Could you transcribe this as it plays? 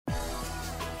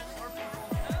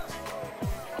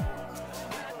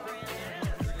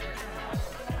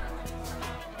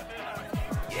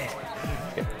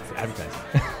advertising.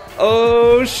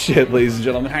 Oh shit, ladies and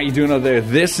gentlemen, how you doing out there?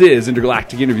 This is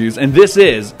Intergalactic Interviews, and this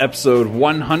is episode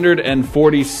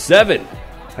 147.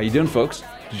 How you doing, folks?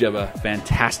 Did you have a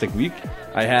fantastic week?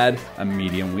 I had a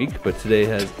medium week, but today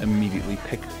has immediately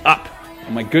picked up.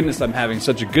 Oh my goodness, I'm having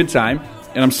such a good time,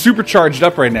 and I'm super charged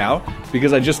up right now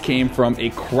because I just came from a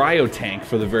cryo tank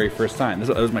for the very first time.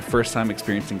 That was my first time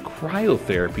experiencing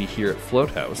cryotherapy here at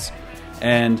Float House,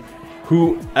 and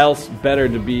who else better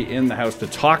to be in the house to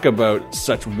talk about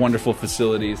such wonderful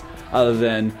facilities other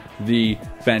than the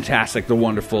fantastic, the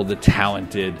wonderful, the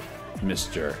talented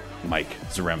Mr. Mike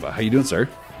Zaremba. How you doing, sir?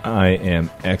 I am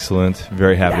excellent.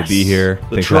 Very happy to be here.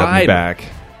 The Thanks tribe. for having me back.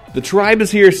 The tribe is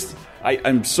here.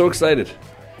 I'm so excited.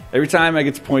 Every time I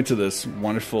get to point to this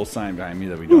wonderful sign behind me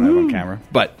that we don't have on camera,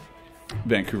 but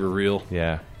Vancouver Real.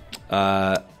 Yeah.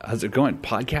 How's it going?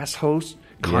 Podcast host,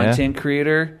 content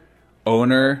creator,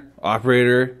 owner,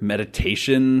 operator,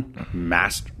 meditation,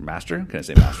 master? Can I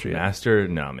say master yet? Master?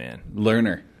 No, man.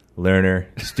 Learner,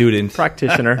 student.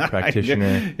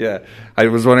 Practitioner. Yeah. I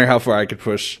was wondering how far I could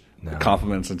push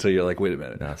compliments until you're like, wait a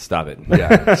minute. No, stop it.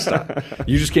 Yeah, stop.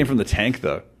 You just came from the tank,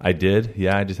 though. I did.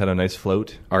 Yeah, I just had a nice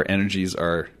float. Our energies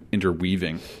are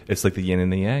interweaving. It's like the yin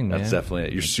and the yang, man. That's definitely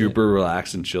it. You're super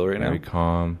relaxed and chill right now. Very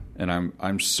calm. And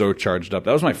I'm so charged up.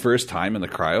 That was my first time in the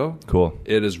cryo. Cool.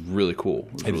 It is really cool.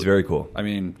 It's very cool. I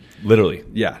mean, literally.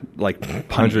 yeah, like Nice.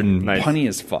 punny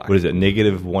as fuck. What is it?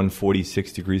 Negative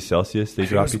 146 degrees Celsius they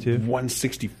drop you to?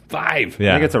 165.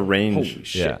 Yeah. I think it's a range. Holy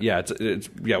shit. Yeah, it's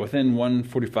within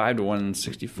 145 to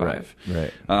 165.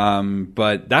 Right.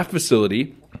 But that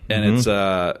facility and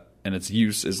its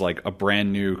use is like a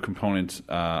brand new component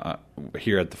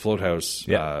here at the Float House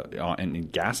in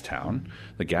Gastown,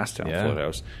 the Gastown Float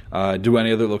House. Do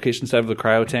any other locations have the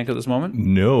cryo tank at this moment?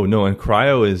 No. And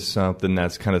cryo is something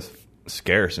that's kind of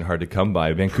scarce and hard to come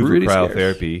by. Vancouver Pretty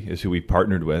Cryotherapy is who we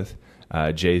partnered with.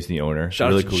 Jay's the owner. Shout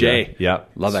really out to cool Jay. Guy. Yeah.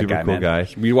 Love that super guy, cool man. guy.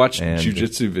 We watched And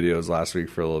jiu-jitsu videos last week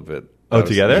for a little bit. Oh,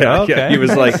 together? Yeah, Oh, okay. yeah. He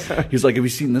was like, have you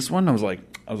seen this one? I was like,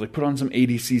 put on some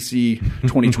ADCC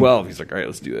 2012. He's like, all right,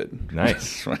 let's do it.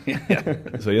 Nice. Yeah.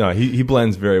 So he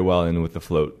blends very well in with the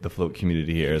float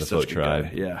community here, the float such a good tribe.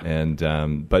 guy, yeah.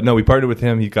 And but no, we partnered with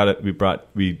him. We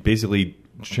basically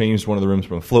changed one of the rooms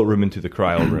from a float room into the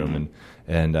cryo room,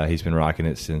 and he's been rocking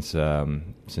it since the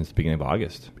beginning of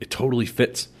August. It totally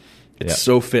fits. It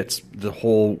so fits the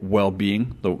whole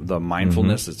well-being, the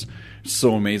mindfulness. It's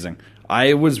so amazing.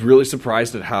 I was really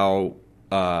surprised at how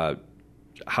you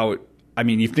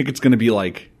think it's going to be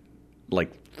like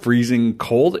freezing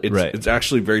cold. It's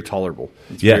actually very tolerable.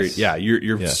 It's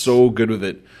you're so good with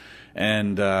it,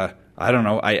 and I don't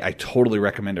know. I totally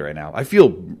recommend it right now. I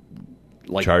feel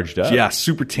like charged up. Yeah,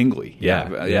 super tingly.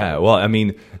 Yeah. Well, I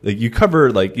mean, like you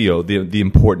cover the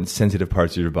important sensitive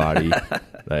parts of your body,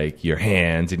 like your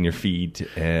hands and your feet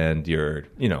and your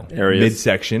areas.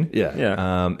 midsection.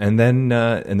 Yeah. And then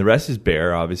and the rest is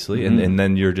bare, obviously, and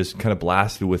then you're just kind of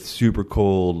blasted with super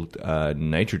cold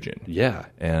nitrogen. Yeah.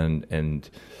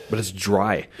 But it's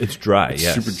dry. It's dry. It's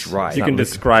yes. super dry. You can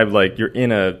describe like you're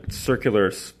in a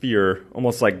circular sphere,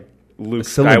 almost like Luke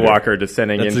cylinder. Skywalker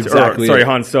descending That's into, exactly it.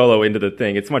 Han Solo into the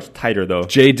thing. It's much tighter though.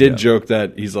 Jay did joke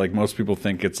that he's like, most people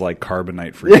think it's like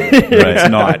carbonite for you. It's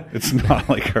not. It's not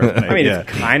like carbonite. I mean, it's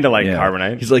kind of like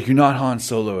carbonite. He's like, you're not Han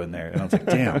Solo in there. And I was like,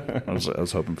 damn. I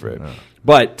was hoping for it.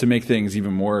 But to make things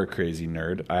even more crazy,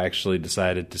 nerd, I actually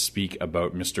decided to speak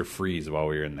about Mr. Freeze while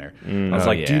we were in there. I was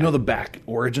like, do you know the back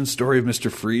origin story of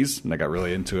Mr. Freeze? And I got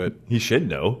really into it. He should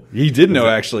know. He did know,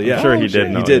 actually. Yeah. I'm sure he did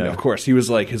know. He did, yeah. of course. He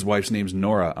was like, his wife's name's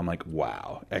Nora. I'm like,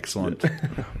 wow. Excellent.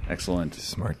 Excellent.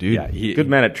 Smart dude. Yeah. Good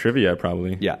man at trivia,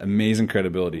 probably. Yeah, amazing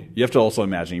credibility. You have to also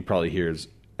imagine he probably hears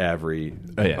every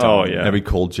every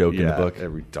cold joke in the book.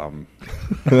 Every dumb.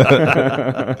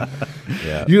 Yeah.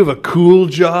 You have a cool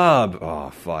job. Oh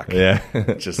fuck. Yeah.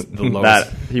 Just the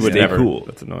lowest. That he would Stay never. cool.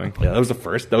 That's annoying. Yeah, that was the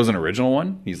first. That was an original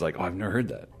one. He's like, oh, I've never heard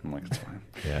that. I'm like, it's fine.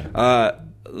 Yeah.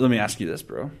 Let me ask you this,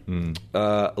 bro.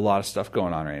 A lot of stuff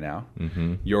going on right now.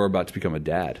 You're about to become a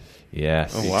dad.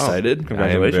 Yes. Oh, wow. Excited? I am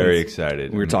Congratulations. very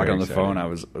excited. We were I'm talking very on the excited. phone. I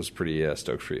was pretty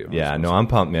stoked for you. Yeah, no, I'm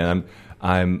pumped, man.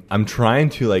 I'm trying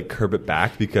to like curb it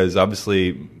back because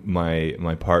obviously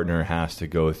my partner has to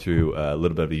go through a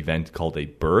little bit of an event called a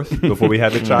birth before we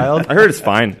have a child. I heard it's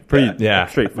fine. Pretty right.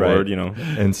 straightforward,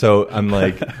 And so I'm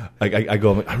like, I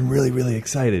go, I'm really, really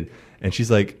excited, and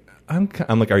she's like,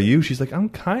 I'm like, are you? She's like, I'm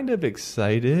kind of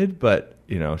excited, but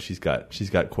she's got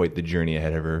quite the journey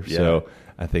ahead of her. Yeah. So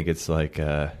I think it's like,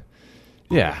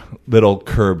 little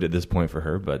curbed at this point for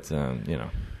her, but I'm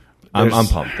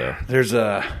pumped though. There's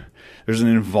an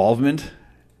involvement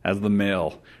as the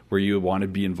male where you want to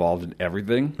be involved in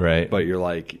everything, Right. But you're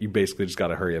like, you basically just got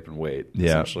to hurry up and wait,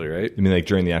 Yeah. essentially, right? I mean, like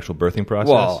during the actual birthing process?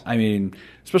 Well, I mean,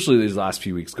 especially these last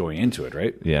few weeks going into it,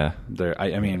 right? yeah.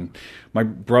 I mean, my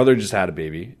brother just had a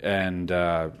baby, and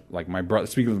like my brother.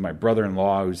 Speaking with my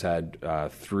brother-in-law, who's had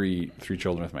three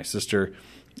children with my sister,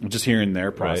 just hearing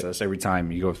their process every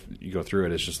time you go through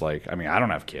it, it's just like, I mean, I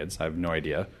don't have kids, I have no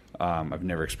idea. I've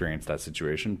never experienced that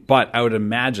situation, but I would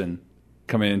imagine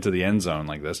coming into the end zone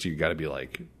like this, you got to be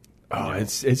like, Oh,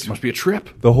 it must be a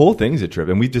trip. The whole thing's a trip,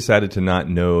 and we've decided to not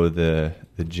know the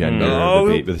gender, No.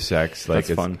 the baby, the sex. Like,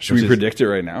 That's fun. Should we predict it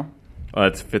right now?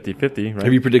 It's 50-50, right?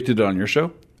 Have you predicted it on your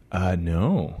show?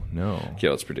 No. Okay,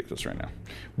 let's predict this right now.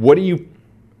 What do you?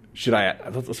 Should I?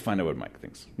 Let's find out what Mike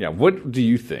thinks. Yeah, what do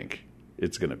you think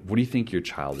it's gonna? What do you think your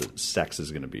child's sex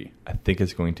is gonna be? I think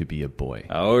it's going to be a boy.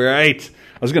 All right,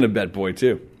 I was gonna bet boy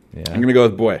too. Yeah. I'm gonna go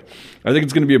with boy. I think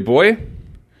it's gonna be a boy,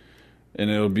 and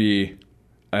it'll be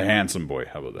a handsome boy.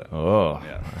 How about that? Oh,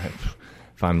 Yeah.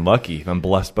 If I'm lucky, if I'm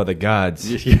blessed by the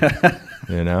gods, Yeah.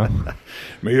 you know.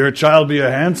 May your child be a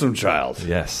handsome child.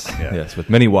 Yes, Yeah. yes, with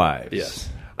many wives. Yes.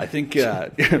 I think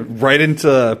right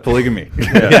into polygamy.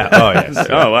 Yeah. Oh, yes.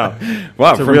 Oh, wow.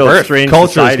 Wow, It's a from real birth. strange Culture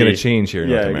is society. going to change here in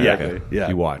Yeah, North America. exactly. Yeah.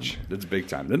 You watch. It's big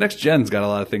time. The next gen's got a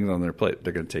lot of things on their plate.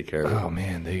 They're going to take care of it. Oh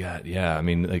man, they got I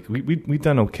mean, like we've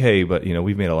done okay, but you know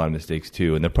we've made a lot of mistakes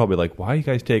too, and they're probably like, why are you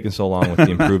guys taking so long with the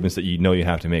improvements that you know you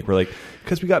have to make? We're like,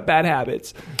 because we got bad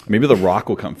habits. Maybe The Rock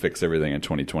will come fix everything in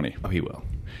 2020. Oh, he will.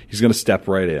 He's going to step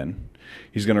right in.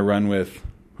 He's going to run with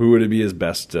who would it be his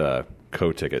best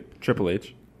co-ticket? Triple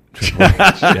H.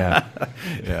 Yeah,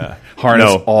 yeah. Harness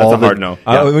No, all that's a the- hard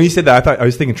no. When you said that, I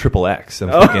was thinking Triple X.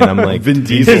 I'm like Vin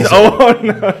Diesel. Oh,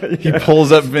 no. He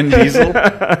pulls up Vin Diesel.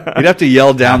 He'd have to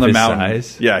yell down Half the his mountain.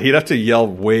 size. Yeah, he'd have to yell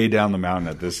way down the mountain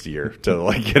at this year to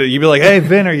like get it. You'd be like, "Hey,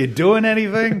 Vin, are you doing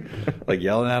anything?" Like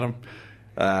yelling at him.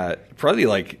 Probably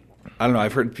like I don't know.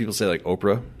 I've heard people say like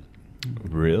Oprah.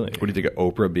 Really? What do you think of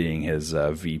Oprah being his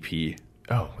VP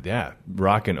Oh yeah,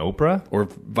 Rock and Oprah. or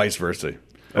vice versa?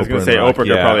 I was going to and say Rock. Oprah could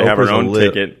Yeah, probably have her Oprah's a own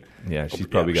ticket. Yeah, she's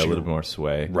probably got she- a little more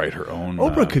sway. Write her own.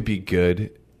 Oprah could be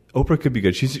good. Oprah could be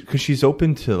good. She's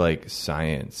open to like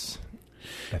science.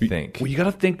 I think. Well, you got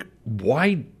to think.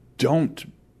 Why don't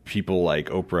people like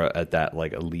Oprah at that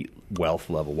like elite wealth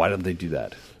level? Why don't they do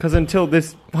that? Because until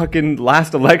this fucking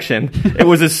last election, it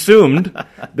was assumed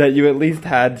that you at least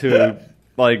had to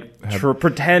like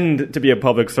pretend to be a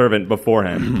public servant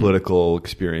beforehand. Political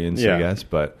experience, Yeah. I guess,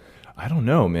 but I don't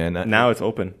know, man. Now it's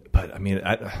open. But I mean,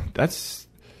 I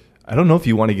don't know if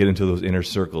you want to get into those inner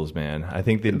circles, man. I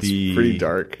think they'd be pretty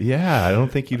dark. Yeah, I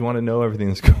don't think you'd want to know everything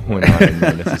that's going on in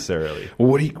there necessarily.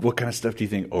 Well, what kind of stuff do you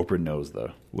think Oprah knows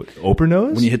though? What, Oprah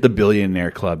knows? When you hit the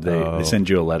billionaire club, they send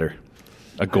you a letter,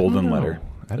 a golden letter.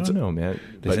 I don't know, man.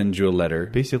 They But send you a letter.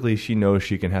 basically, she knows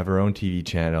she can have her own TV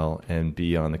channel and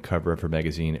be on the cover of her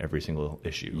magazine every single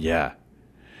issue. Yeah,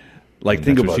 like And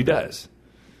think that's about what she that. does.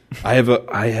 I have a a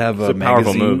powerful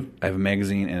magazine. move. I have a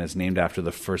magazine, and it's named after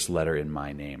the first letter in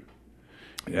my name.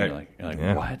 And you're like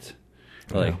Yeah. what?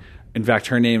 Like, in fact,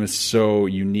 her name is so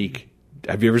unique.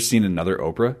 Have you ever seen another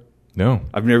Oprah? No,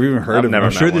 I've never even heard I've of never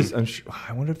her. I'm sure met there's. I'm sure,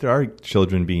 I wonder if there are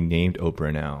children being named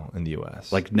Oprah now in the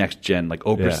U.S. Like next gen, like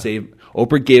Oprah Yeah.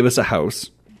 Oprah gave us a house,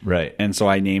 right, and so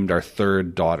I named our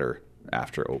third daughter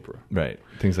after Oprah. right,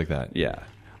 things like that. Yeah,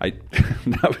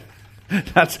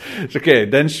 that's it's okay.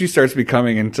 Then she starts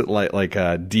becoming into like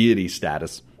deity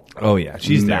status. Oh yeah,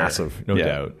 she's massive, there, no yeah.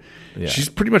 doubt. Yeah. She's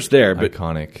pretty much there, but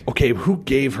iconic. okay, who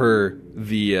gave her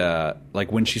the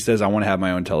like when she says I want to have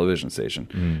my own television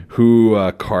station?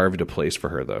 Who carved a place for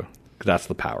her though? 'Cause that's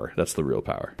the power. That's the real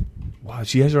power. Wow,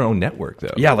 she has her own network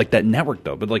though. Yeah, like that network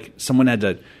though. But like someone had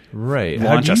to right. How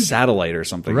launch do a you- satellite or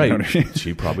something. Right, You know what I mean?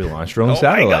 she probably launched her own Oh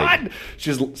satellite. my god,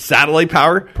 she has satellite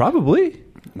power. Probably.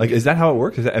 Like, is that how it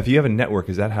works? Is that if you have a network,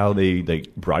 is that how they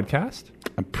broadcast?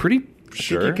 I'm pretty I think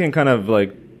sure. you can kind of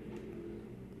like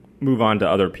move on to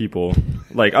other people,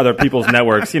 like other people's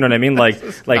networks. You know what I mean? Like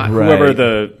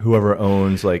whoever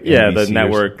owns like the NBC or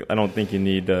network. I don't think you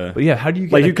need. But yeah, how do you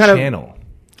get Like, a you kind of- channel?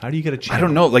 How do you get a channel? I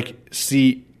don't know. Like,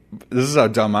 see, this is how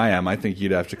dumb I am. I think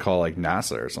you'd have to call like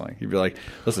NASA or something. You'd be like,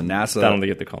 "Listen, NASA, I don't think you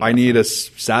have to call I NASA. need a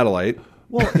satellite."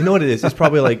 Well, you know what it is? It's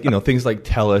probably like, things like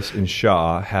TELUS and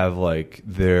Shaw have like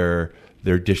their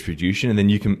distribution, and then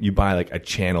you buy like a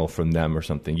channel from them or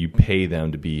something. You pay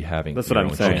them to be having. That's what your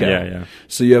I'm own saying. channel. Yeah.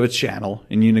 So you have a channel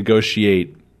and you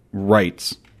negotiate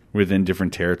rights within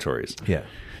different territories. Yeah.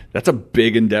 That's a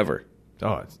big endeavor.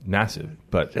 Oh, it's massive.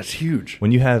 But That's huge.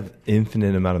 when you have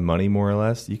infinite amount of money, more or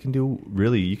less, you can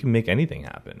make anything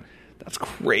happen. That's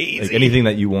crazy. Like anything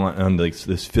that you want on like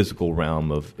this physical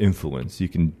realm of influence, you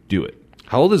can do it.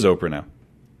 How old is Oprah now?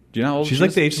 Do you know how old She's she like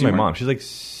is? the age of my Seymour? mom. She's like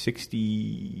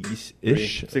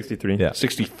 60-ish. 63. Yeah.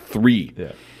 63.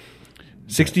 Yeah.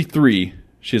 63.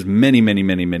 She has many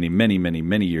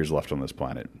years left on this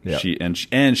planet. Yeah. She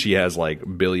has like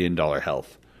 $1 billion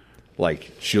health.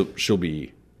 Like she'll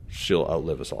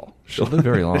outlive us all. She'll live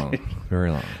very long. Very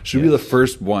long. She'll be the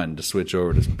first one to switch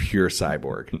over to pure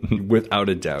cyborg, without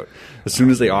a doubt. As soon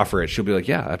as they offer it, she'll be like,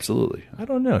 "Yeah, absolutely." I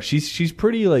don't know. She's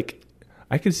pretty like.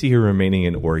 I could see her remaining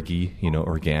an orgy,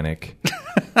 organic,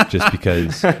 just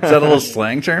because. Is that a little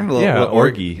slang term? Yeah,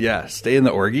 orgy. Yeah, stay in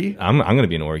the orgy. I'm going to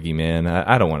be an orgy, man.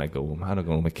 I don't want to go. I don't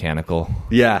go mechanical.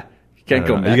 Yeah, you can't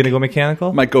go Are mech. you going to go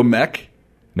mechanical? Might go mech.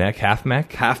 Mech, half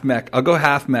mech. Half mech. I'll go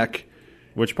half mech.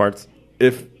 Which parts?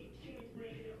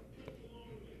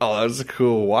 Oh, that was a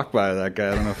cool walk by of that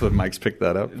guy. I don't know if the mics picked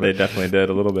that up. They definitely did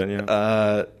a little bit,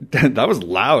 yeah. That was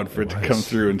loud for it to come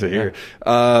through into here.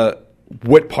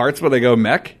 What parts would I go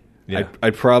mech? Yeah.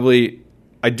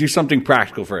 I'd do something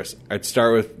practical first. I'd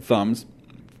start with thumbs.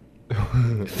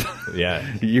 Yeah.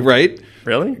 You right?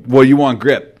 Really? Well, you want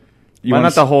grip. Why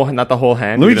not the whole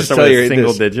hand? Let me You just start tell with you a single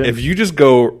this. digit. If you just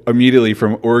go immediately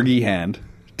from orgy hand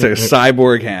to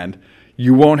cyborg hand,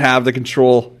 you won't have the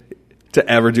control to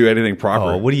ever do anything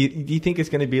proper. Oh, what do you think it's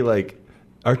going to be like?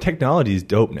 Our technology is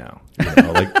dope now.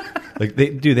 Like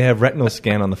they have retinal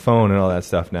scan on the phone and all that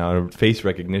stuff now, and face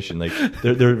recognition. Like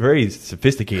they're very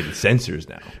sophisticated sensors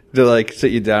now. To like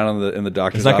sit you down in the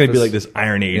doctor's It's not going to be office. like this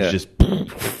Iron Age, Yeah. just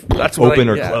That's what open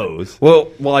or close.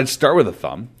 Well, I'd start with a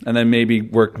thumb and then maybe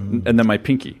work, and then my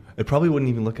pinky, It probably wouldn't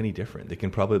even look any different. They can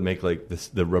probably make like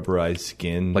the rubberized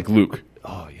skin, like Luke,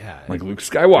 oh yeah, like Luke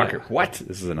Skywalker. Yeah. What?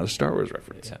 This is another Star Wars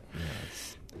reference. Yeah.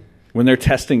 When they're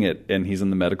testing it and he's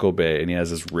in the medical bay and he has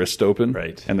his wrist open,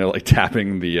 Right. and they're like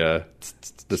tapping the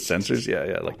sensors,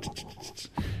 like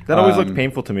That always looked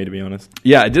painful to me, to be honest.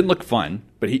 yeah, it didn't look fun,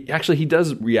 but he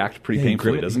does react pretty Yeah, he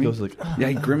painfully, grim- doesn't he he? goes like, "Ah." yeah,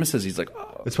 he grimaces. He's like,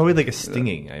 oh. It's probably like a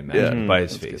stinging, I imagine, Yeah. by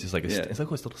his face. It's like Yeah. it's like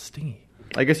oh, it's a little stingy.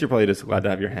 I guess you're probably just glad to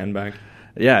have your hand back.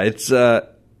 Yeah, it's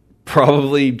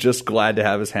probably just glad to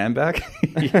have his hand back.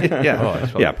 yeah,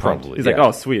 probably probably. He's yeah. like,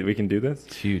 oh, sweet, we can do this.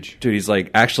 It's huge. Dude, he's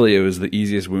like, actually, it was the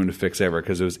easiest wound to fix ever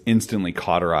because it was instantly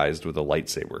cauterized with a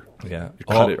lightsaber. Yeah, You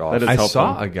cut it off. that is I helpful.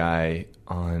 saw a guy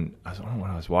on. I don't know what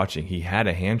I was watching. He had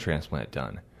a hand transplant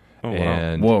done. Oh, wow.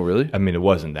 And, Whoa, really? I mean, it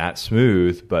wasn't that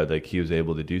smooth, but like he was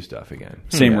able to do stuff again.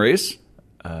 Same race?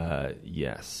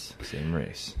 Yes, same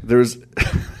race. There was,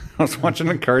 I was watching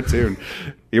a cartoon.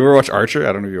 You ever watch Archer?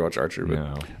 I don't know if you watch Archer, but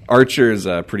No. Archer is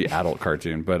a pretty adult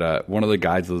cartoon. But one of the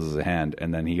guys loses a hand,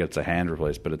 and then he gets a hand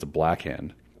replaced, but it's a black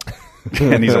hand.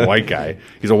 And he's a white guy.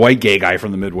 He's a white gay guy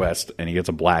from the Midwest, and he gets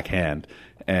a black hand.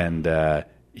 And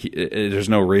there's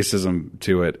no racism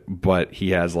to it, but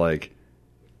he has like,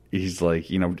 he's like,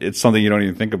 it's something you don't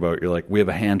even think about. You're like, we have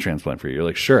a hand transplant for you. You're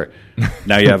like, sure.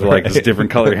 Now you have like this different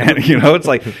color hand. It's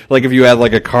like if you had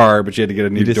like a car, but you had to get a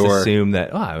new You just door. assume that.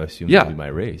 Oh, I assume Yeah, that'd be my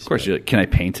race. Of course, but you're like, can I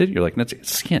paint it? You're like, that's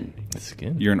skin. it's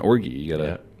skin. You're an orgy. You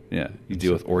gotta, you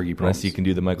deal with orgy problems. Unless you can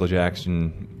do the Michael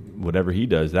Jackson, whatever he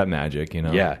does, that magic.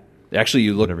 Yeah, actually,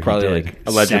 you look Whatever he probably did. like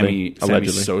Allegedly. Sammy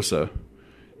Sosa.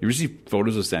 You ever see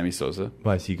photos of Sammy Sosa?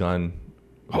 Why has he gone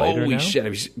lighter Holy now? shit!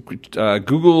 Have you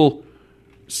Google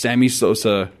Sammy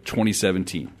Sosa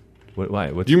 2017?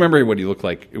 Why? What's Do you remember what he looked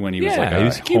like when he was Yeah, like a he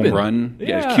was home Cuban. run? Yeah,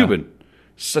 Yeah. he's Cuban.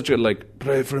 Such a like,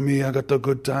 pray for me, I got the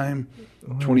good time.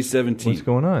 2017. what's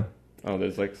going on? Oh,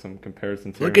 there's like some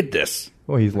comparisons here. Look at this.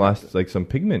 Oh, he's lost like some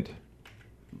pigment.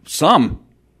 Some.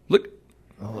 Look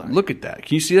at that.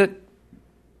 Can you see that?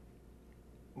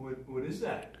 What is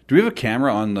that? Do we have a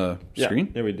camera on the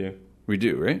screen? Yeah, we do. We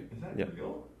do, right? Yeah.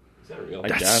 Is that real? I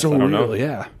That's guess, so I don't real. know.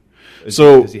 Yeah.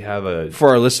 Does he have a For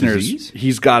our listeners, disease?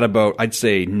 he's got about, I'd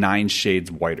say, 9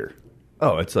 shades whiter.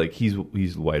 Oh, it's like he's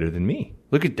whiter than me.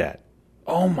 Look at that.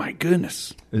 Oh my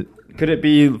goodness. Could it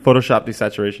be Photoshop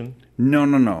desaturation?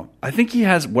 No. I think he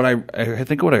has what I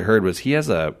think what I heard was he has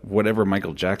a whatever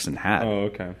Michael Jackson had. Oh,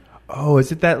 okay. Oh,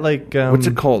 is it that like What's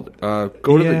it called? Go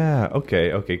to the Yeah.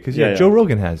 Okay. Because Yeah, Joe yeah.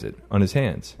 Rogan has it on his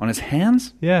hands. on his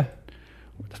hands. Yeah.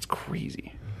 That's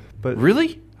crazy. But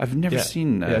Really? I've never yeah,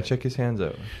 seen that. Yeah. Check his hands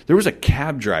out. There was a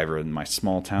cab driver in my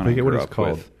small town I forget what grew it's up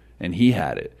called. with, and he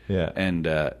had it. Yeah. And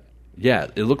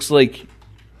it looks like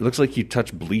you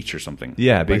touch bleach or something.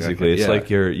 Yeah. Like, Basically, it's yeah. like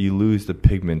you lose the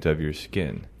pigment of your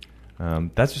skin.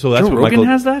 That's Joe what Rogan Michael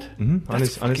has that. Mhm, on That's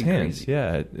his hands. fucking crazy.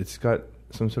 Yeah. It's got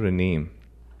some sort of name.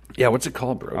 Yeah, what's it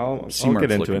called, bro? I'll Seamark's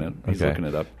get into looking it. He's Okay. looking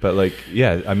it up. But like,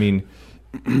 yeah, I mean,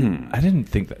 I didn't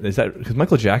think that is that because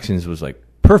Michael Jackson's was like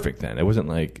perfect then. It wasn't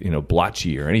like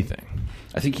blotchy or anything.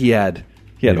 I think he had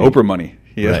Maybe. Oprah money.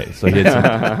 Right. So he had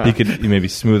some, he could maybe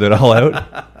smooth it all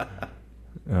out.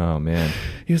 Oh man.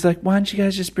 He was like, "Why don't you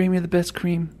guys just bring me the best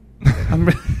cream? I'm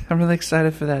really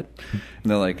excited for that." And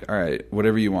they're like, "All right,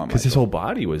 whatever you want." Because his Michael." whole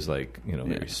body was like,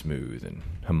 very smooth and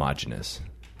homogenous.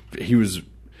 He was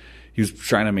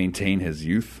trying to maintain his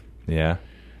youth. Yeah.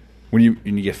 When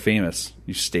you get famous,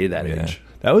 you stay that age.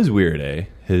 That was weird, eh?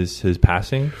 His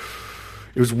passing.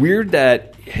 It was weird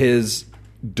that his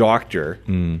doctor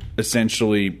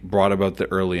essentially brought about the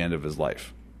early end of his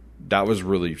life. That was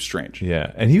really strange.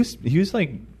 Yeah, and he was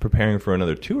like preparing for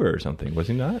another tour or something, was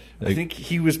he not? I think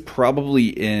he was probably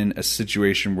in a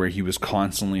situation where he was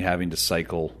constantly having to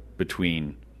cycle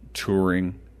between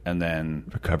touring and then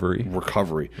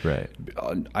recovery. Right.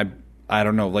 I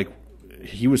don't know. Like,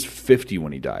 he was 50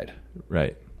 when he died.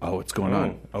 Right. Oh, what's going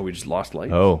on? Oh, we just lost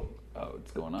light. Oh,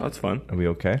 what's going on? That's fun. are we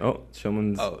okay? Oh,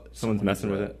 someone's messing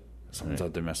with it. Someone's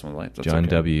out there messing with lights. That's John okay.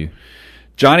 W.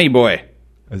 Johnny boy.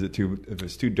 If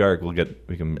it's too dark, we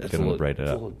can get him bright it It's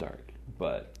a up. little dark,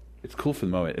 but it's cool for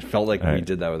the moment. It felt like we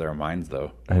did that with our minds,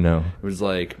 though. I know. It was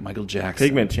like Michael Jackson.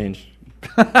 Pigment change.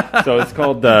 So it's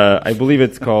called. I believe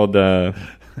it's called.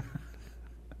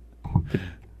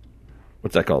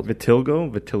 What's that called?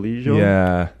 Vitiligo.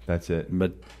 Yeah, that's it.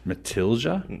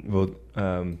 Matilda? Well,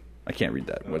 I can't read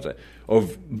that. What's that? Oh,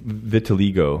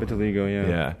 vitiligo. Vitiligo. Yeah.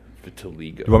 Yeah.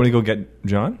 Vitiligo. Do you want me to go get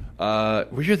John? Well,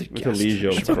 you're the guest.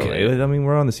 Vitiligo. It's okay. I mean,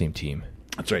 we're on the same team.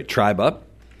 That's right. Tribe up.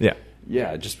 Yeah.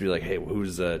 Yeah, just be like, hey,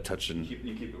 who's touching? You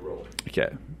keep it rolling. Okay.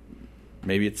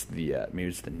 Maybe it's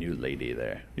the new lady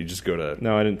there. You just go to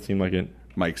No, I didn't seem like it.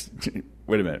 Mike's.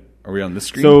 Wait a minute. Are we on this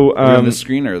screen? So, Are we on this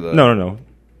screen or the? No.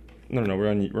 We're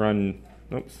on.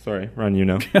 Oh, sorry. We're on you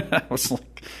now. I was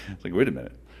like, wait a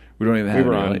minute. We don't even have. We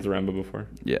were any on light. Zaremba before.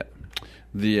 Yeah.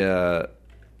 The.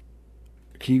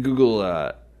 Can you Google?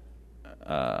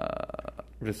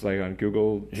 Just like on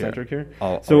Google centric here.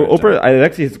 I'll So write it Oprah, it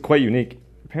actually is quite unique.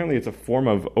 Apparently, it's a form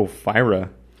of Ophira.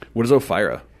 What is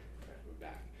Ophira?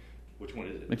 Which one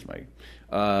is it? Thanks, Mike.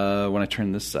 When I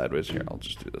turn this sideways here, I'll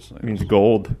just do this. It means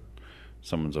gold.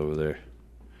 Someone's over there.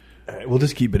 All right, we'll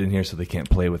just keep it in here so they can't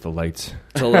play with the lights.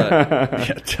 Tell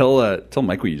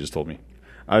Mike what you just told me.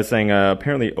 I was saying,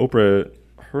 apparently Oprah,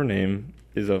 her name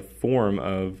is a form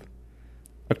of,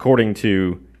 according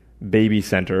to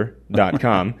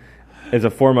babycenter.com, is a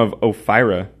form of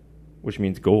Ophira, which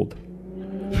means gold.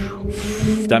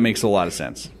 That makes a lot of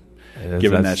sense,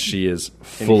 given that she is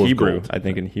full In of Hebrew, gold. I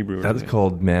think in Hebrew. That's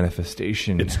called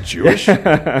manifestation. It's Jewish?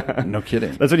 No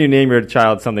kidding. That's when you name your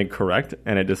child something correct,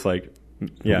 and it just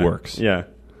works. Yeah.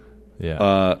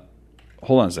 Yeah.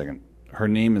 Hold on a second. Her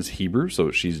name is Hebrew,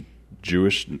 so she's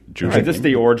Jewish. That's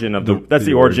the origin of that's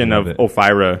the origin origin of of it.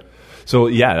 Ophira. So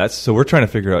yeah, so we're trying to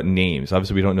figure out names.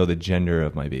 Obviously, we don't know the gender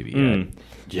of my baby yet.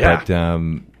 Yeah. But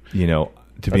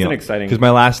to be honest, exciting- because my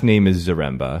last name is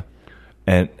Zaremba,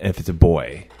 and if it's a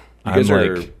boy, You guys I'm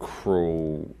are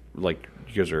like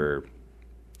you guys are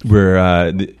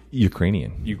we're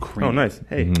Ukrainian. Ukrainian. Oh, nice.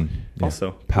 Hey, Yeah. also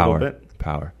a Power, little bit.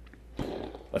 power.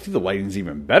 I think the lighting's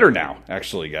even better now,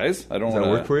 actually, guys. I don't Does that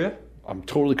wanna, work for you? I'm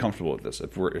totally comfortable with this.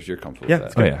 If you're comfortable Yeah, with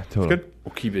it's that. Oh good. yeah, totally. Good.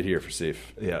 We'll keep it here for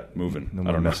safe. Yeah, Moving. No I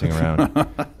more don't know. messing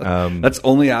around. That's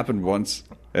only happened once,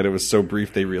 and it was so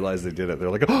brief they realized they did it. They're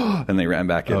like, oh, and they ran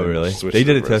back in. Oh and really? switched They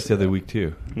did a over. test the other week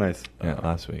too. Nice. Yeah,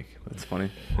 last week. That's funny.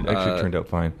 It actually turned out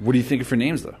fine. What do you think of her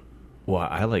names, though? Well,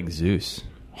 I like Zeus.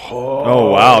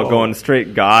 Oh wow, going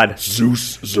straight God.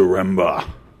 Zeus Zaremba.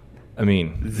 I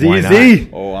mean, ZZ. why not?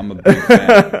 Oh, I'm a big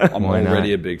fan. I'm Why already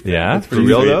not? a big fan. Yeah? That's For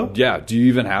real, though? Yeah. Do you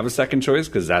even have a second choice?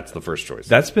 Because that's the first choice.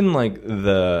 That's been like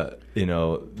the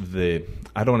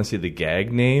I don't want to say the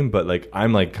gag name, but like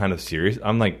I'm like kind of serious.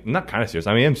 I'm like not kind of serious.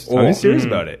 I mean, I'm serious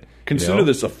about it. Consider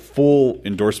this a full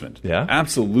endorsement. Yeah?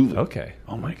 Absolutely. Okay.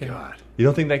 Oh my God. You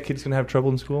don't think that kid's gonna have trouble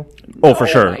in school? Oh, for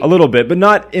sure, a little bit, but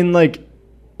not in like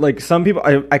some people.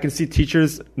 I can see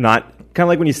teachers not kind of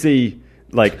like when you see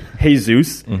like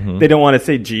Jesus, they don't want to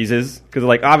say Jesus because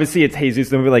like obviously it's Jesus.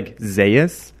 They'll be like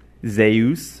Zeus.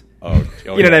 Oh, You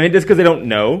know what I mean? Just because they don't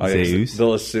know. Oh, yeah, Zeus?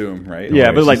 they'll assume, right? Yeah,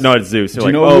 Oh, but it's like just- no, it's Zeus. You're Do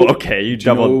like, you know oh, who- okay, you do you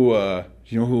doubled. know,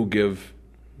 do you know who will give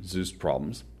Zeus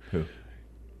problems? Who?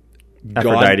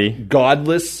 Aphrodite.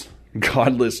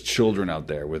 Godless children out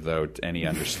there without any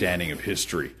understanding of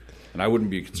history, and I wouldn't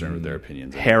be concerned with their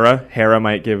opinions. Hera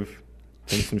might give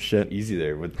him some shit. Easy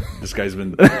there. With this guy's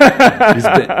been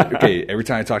okay. Every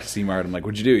time I talk to Seamart, I'm like,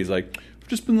 "What'd you do?" He's like, "I've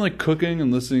just been like cooking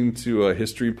and listening to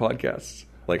history podcasts,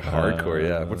 like hardcore."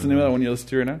 Yeah. What's the name of that one you listen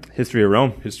to right now? History of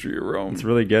Rome. History of Rome. It's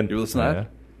really good. You listen to that? Yeah.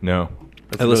 No.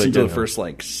 I listened to really the good. first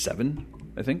like 7,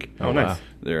 I think. Oh, nice.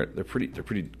 They're pretty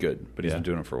good, but he's Yeah. been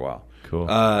doing it for a while. Cool.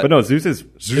 But no, Zeus is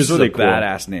is really a cool.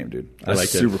 badass name, dude. That's like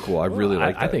it. super cool. I really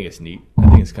like that. I think it's neat. I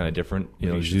think it's kind of different. You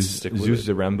know, you should Zeus stick with Zeus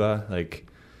it. Zaremba. Like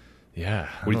Yeah.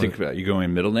 What do you think about? You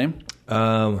going middle name?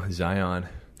 Zion.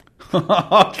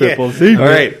 Triple Z. All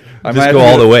right. I Just go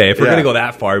all the way. If we're gonna go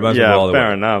that far, we might as well Yeah, go all the fair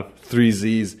way. enough. 3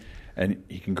 Z's. And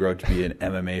he can grow up to be an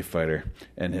MMA fighter.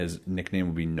 And his nickname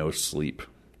will be No Sleep.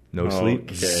 No sleep.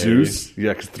 Okay. Zeus.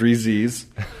 Yeah, because 3 Z's.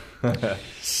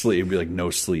 Sleep. It'd be like No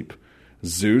Sleep.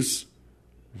 Zeus.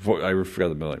 I forgot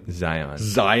the middle name. Zion.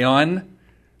 Zion.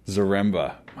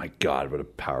 Zaremba. My God, what a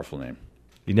powerful name.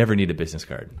 You never need a business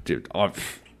card, Dude,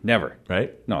 never.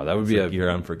 right? No, that would be You're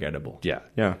unforgettable. Yeah.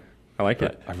 Yeah, I like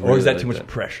it. I Or really is that like too much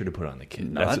pressure to put on the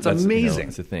kid? No, that's amazing.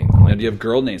 That's the thing. Now, do you have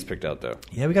girl names picked out, though?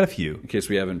 Yeah, we got a few. In case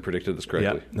we haven't predicted this Yeah,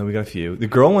 correctly. no, we got a few. The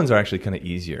girl ones are actually kind of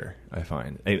easier, I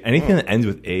find. Anything that ends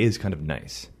with A is kind of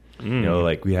nice. You know,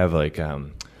 like we have like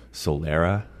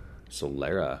Solera,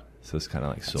 Solera. so it's kind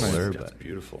of like solar, That's but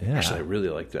beautiful. Yeah. Actually, I really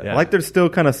like that. Yeah. I like they're still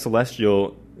kind of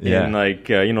celestial Yeah. and like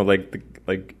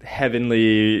like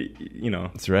heavenly.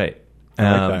 that's right.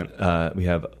 I like We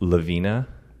have Lavina.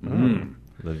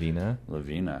 Lavina.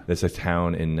 Lavina. There's a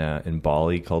town in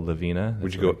Bali called Lavina.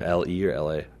 Would you go L-E or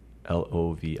L-A?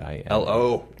 Lovin?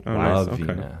 L-O. Oh, nice.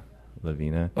 Lavina. Okay.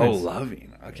 Lavina. Oh,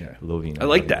 Lavina. Okay. Lovina. I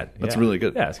like Lavina. that. That's Yeah. really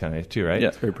good. Yeah, it's kind of nice too, right? Yeah.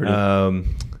 It's very pretty.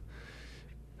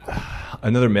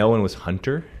 Another male one was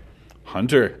Hunter.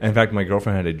 Hunter. In fact, my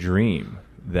girlfriend had a dream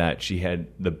that she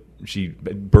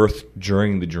birthed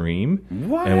during the dream.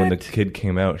 What? And when the kid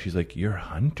came out, she's like, "You're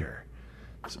Hunter."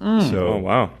 So, Oh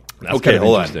wow. that's Okay, kind of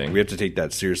hold on. interesting. We have to take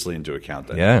that seriously into account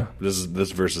then. Yeah. This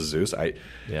versus Zeus.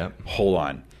 Yeah, Hold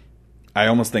on. I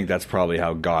almost think that's probably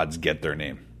how gods get their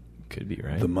name. could be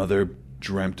right. The mother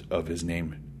dreamt of his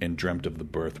name and dreamt of the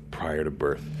birth prior to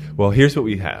birth. Well, here's what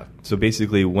we have. So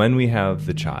basically, when we have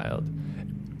the child,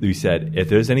 we said if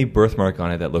there's any birthmark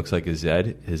on it that looks like a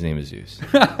Z, his name is Zeus.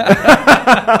 and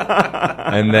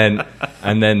then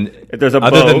If there's a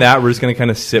other bow- than that, we're just going to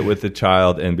kind of sit with the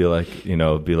child and be like,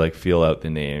 feel out the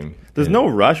name. There's And- no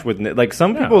rush with like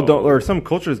some people No. don't, or some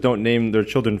cultures don't name their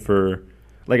children for.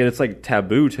 Like it's like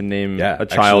taboo to name Yeah, a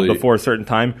child actually, before a certain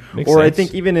time. makes Or I sense.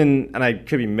 think even in, and I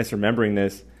could be misremembering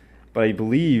this, but I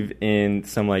believe in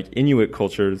some like Inuit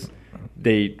cultures,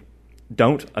 they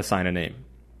don't assign a name.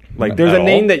 Like there's At a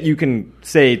name all? that you can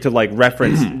say to like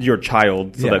reference your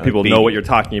child so Yeah, that people like know baby. what you're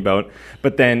talking about.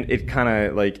 But then it kind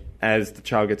of like as the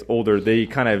child gets older, they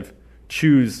kind of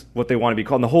choose what they want to be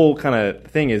called. And the whole kind of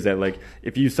thing is that like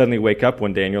if you suddenly wake up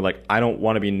one day and you're like, I don't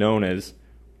want to be known as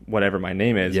whatever my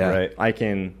name is, Yeah. Right. I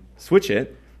can switch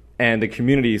it, and the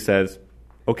community says,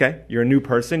 okay, you're a new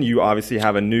person, you obviously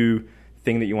have a new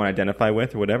thing that you want to identify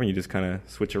with or whatever, and you just kind of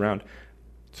switch around.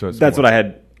 So it's That's more- what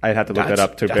I had to look that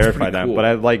up to That's verify pretty that, cool. but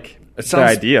I like It the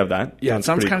sounds- idea of that. Yeah, it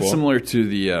sounds pretty kind of cool. similar to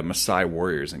the Maasai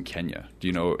warriors in Kenya. Do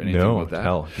you know anything No, about that?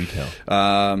 tell. You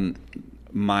tell.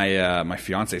 My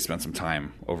fiance spent some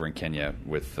time over in Kenya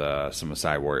with some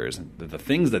Maasai warriors, and the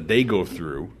things that they go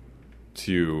through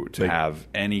to have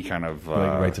any kind of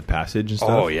Like rites of passage and stuff.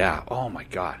 oh yeah, oh my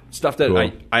god, stuff that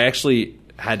Cool. I actually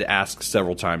had to ask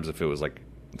several times if it was like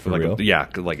For like real? yeah,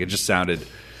 'cause, like it just sounded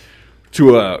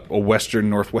to a Western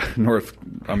North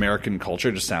American culture,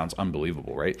 it just sounds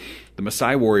unbelievable, right? The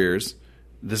Maasai warriors,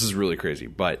 this is really crazy,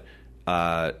 but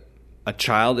a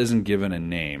child isn't given a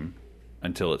name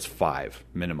until it's 5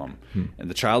 minimum, and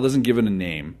the child isn't given a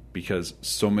name because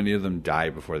so many of them die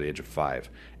before the age of 5,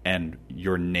 and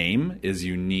your name is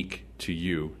unique to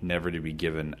you, never to be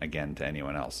given again to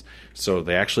anyone else. So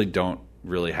they actually don't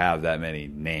really have that many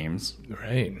names,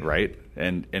 right?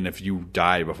 And if you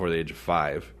die before the age of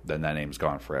 5, then that name's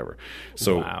gone forever.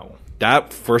 So Wow.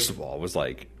 that, first of all, was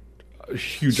like a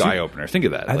huge eye opener. Think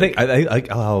of that. I think I like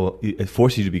how it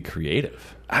forces you to be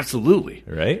creative, absolutely,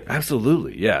 right?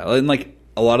 absolutely, yeah. And like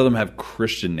a lot of them have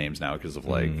Christian names now because of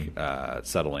like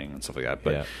settling and stuff like that.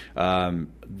 But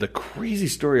the crazy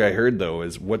story I heard though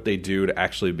is what they do to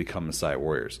actually become Maasai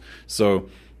warriors. So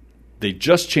they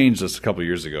just changed this a couple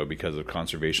years ago because of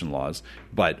conservation laws.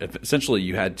 But essentially,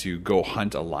 you had to go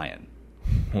hunt a lion.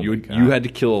 You had to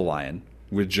kill a lion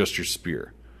with just your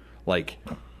spear. Like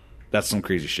that's some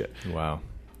crazy shit. Wow.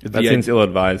 That seems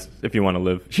ill-advised if you want to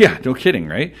live. Yeah, no kidding,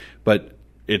 right? But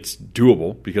it's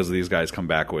doable because these guys come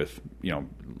back with,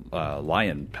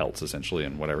 lion pelts essentially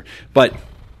and whatever. But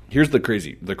here's the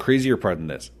crazier part than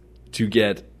this. To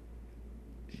get,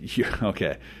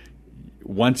 okay,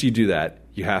 once you do that,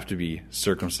 you have to be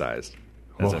circumcised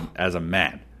as a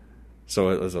man. So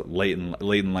it was a late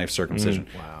in life circumcision.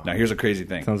 Wow. Now here's a crazy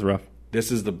thing. Sounds rough.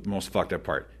 This is the most fucked up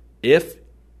part. If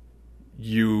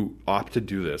you opt to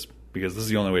do this, because this is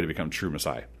the only way to become true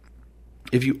Messiah,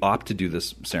 if you opt to do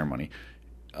this ceremony,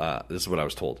 this is what I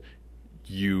was told.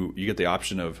 You get the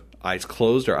option of eyes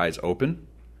closed or eyes open,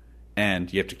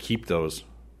 and you have to keep those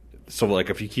so like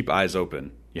if you keep eyes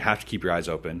open, you have to keep your eyes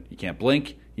open. You can't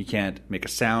blink. You can't make a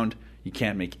sound. You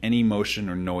can't make any motion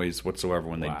or noise whatsoever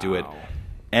when they do it.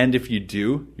 And if you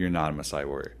do, you're not a Maasai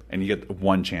warrior. And you get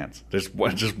one chance. There's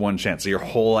just one chance. So your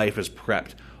whole life is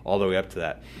prepped all the way up to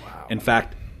that. Wow. In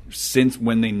fact, since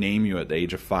when they name you at the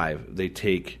age of 5, they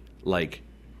take like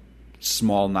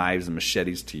small knives and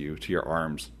machetes to your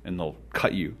arms, and they'll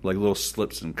cut you like little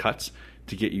slips and cuts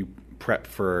to get you prepped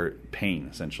for pain,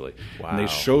 essentially. Wow. And they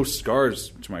show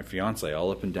scars to my fiance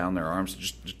all up and down their arms,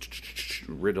 just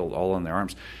riddled all on their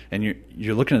arms. And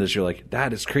you're looking at this, you're like,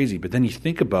 that is crazy. But then you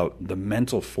think about the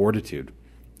mental fortitude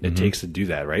it takes to do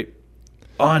that, right?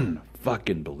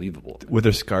 Unfucking believable. Would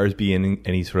their scars be in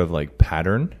any sort of like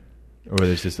pattern? Or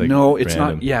there's just like no, it's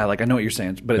random, not. Yeah, like I know what you're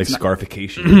saying, but like it's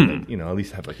scarification. Like, at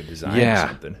least have like a design or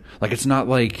something. Like it's not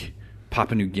like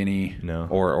Papua New Guinea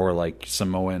or like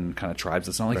Samoan kind of tribes.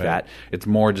 It's not like that. It's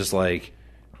more just like,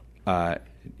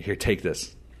 here, take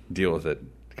this, deal with it,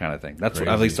 kind of thing. That's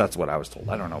at least that's what I was told.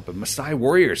 I don't know, but Maasai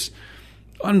warriors,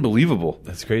 unbelievable.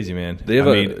 That's crazy, man. They have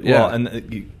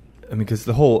because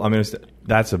the whole,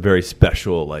 that's a very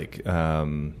special like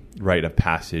rite of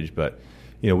passage, but.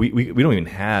 We don't even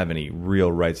have any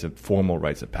real formal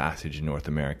rites of passage in North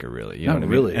America, really. You know what I mean?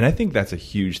 Really. And I think that's a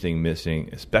huge thing missing,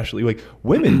 especially like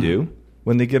women do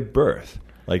when they give birth.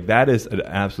 Like that is an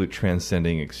absolute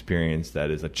transcending experience that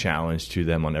is a challenge to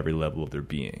them on every level of their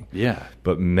being. Yeah.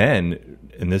 But men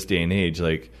in this day and age,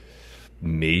 like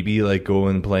maybe like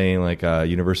going and playing like a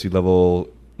university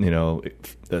level,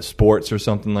 sports or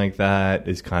something like that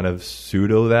is kind of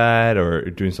pseudo that, or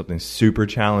doing something super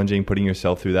challenging, putting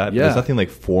yourself through that. Yeah. But there's nothing like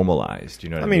formalized, you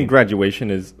know what I mean? Graduation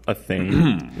is a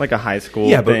thing, like a high school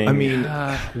thing.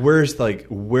 But where's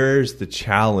the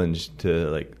challenge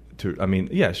to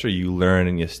sure, you learn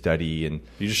and you study and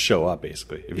you just show up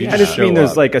basically. If you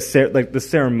there's like the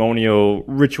ceremonial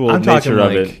ritual nature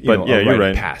of it. But yeah, you're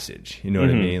right. Passage, you know what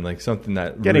I mean? Like something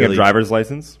that getting a driver's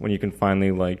license when you can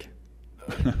finally like.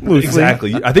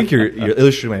 Exactly. I think you're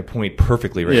illustrating my point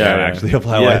perfectly right now. Actually, of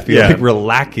how I feel like we're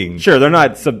lacking. Sure, they're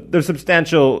not. They're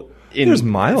substantial in there's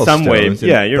milestones some way.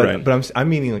 Yeah, you're right. But I'm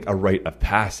meaning like a rite of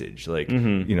passage, like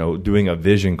doing a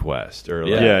vision quest or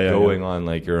like going on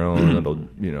like your own little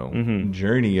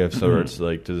journey of sorts,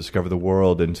 like to discover the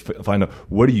world and find out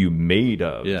what are you made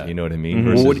of. Yeah. You know what I mean?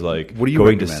 Versus what are you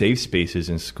going to safe spaces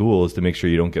in schools to make sure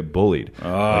you don't get bullied.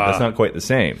 That's not quite the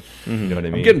same. You know what I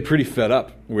mean? I'm getting pretty fed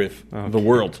up with the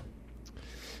world,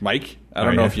 Mike. I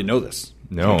don't know if you know this.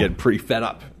 No, I'm getting pretty fed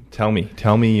up. Tell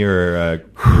me your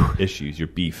issues, your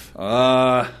beef.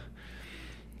 I'm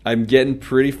getting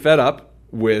pretty fed up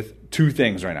with 2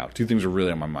 things right now. 2 things are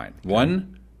really on my mind.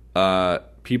 One,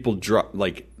 people drop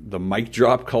like the mic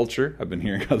drop culture. I've been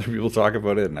hearing other people talk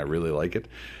about it, and I really like it.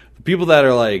 The people that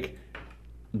are like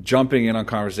jumping in on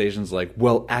conversations like,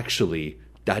 well, actually,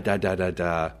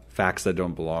 facts that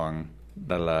don't belong,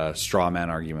 straw man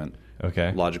argument,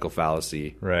 logical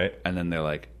fallacy, right? And then they're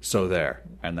like, so there,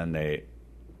 and then they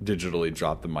digitally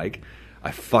drop the mic. I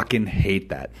fucking hate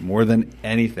that more than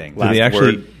anything. Do they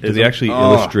actually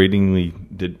illustratingly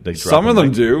did they drop some of them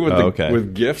mic? do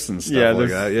with GIFs and stuff like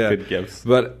that. Yeah, good GIFs.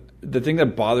 But the thing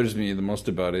that bothers me the most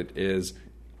about it is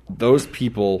those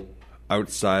people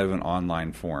outside of an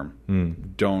online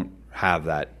form don't have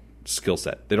that skill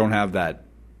set. They don't have that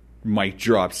mic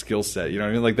drop skill set. You know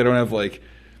what I mean? Like they don't have like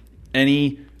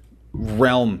any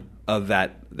realm of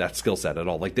that skill set at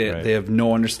all. Like they have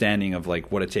no understanding of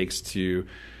like what it takes to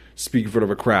speak in front of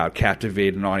a crowd,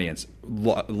 captivate an audience,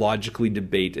 logically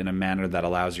debate in a manner that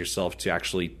allows yourself to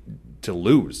actually to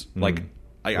lose. Like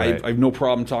I have no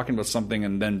problem talking about something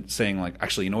and then saying like,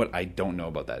 actually, you know what? I don't know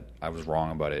about that. I was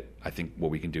wrong about it. I think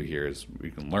what we can do here is we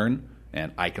can learn,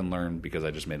 and I can learn because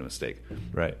I just made a mistake.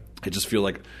 Right. I just feel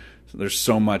like there's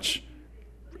so much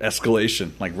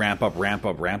escalation, like ramp up.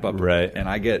 Right. And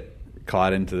I get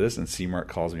caught into this, and C-Mark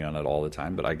calls me on it all the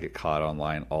time, but I get caught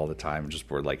online all the time just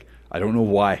for like, I don't know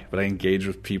why, but I engage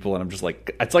with people and I'm just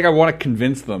like, it's like I want to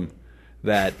convince them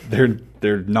that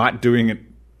they're not doing it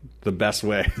the best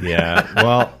way. Yeah.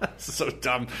 Well, so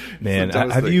dumb. Man,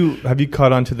 have you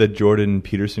caught on to the Jordan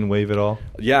Peterson wave at all?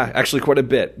 Yeah, actually quite a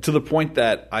bit, to the point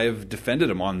that I've defended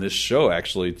him on this show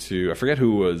actually I forget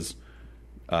who was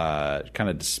kind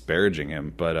of disparaging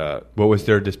him, but what was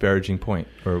their disparaging point,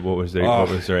 or what was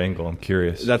their angle? I'm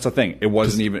curious. That's the thing. It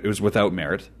wasn't even. It was without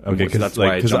merit. Okay, because that's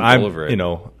why I jumped all over it.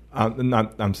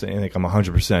 I'm saying like I'm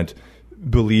 100%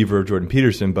 believer of Jordan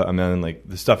Peterson, but I mean like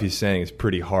the stuff he's saying is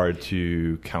pretty hard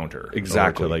to counter.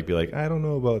 Exactly. Or to like be like, I don't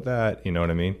know about that. You know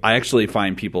what I mean? I actually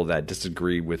find people that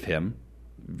disagree with him.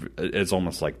 It's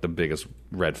almost like the biggest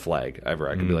red flag ever.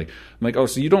 I could be like, I'm like, oh,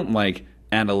 so you don't like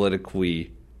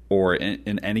analytically or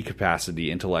in any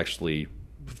capacity intellectually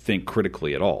think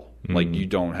critically at all. Like, you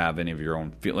don't have any of your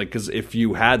own like, because if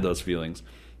you had those feelings,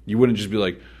 you wouldn't just be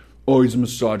like, oh, he's a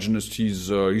misogynist, he's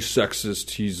sexist,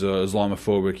 he's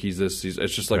Islamophobic, he's this,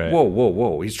 it's just like, Right.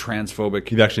 whoa, he's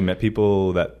transphobic. You've actually met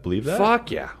people that believe that?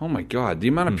 Fuck yeah. Oh my God. The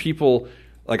amount of people,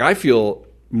 like, I feel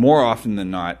more often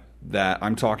than not that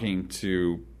I'm talking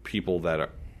to people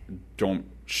that don't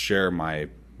share my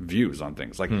views on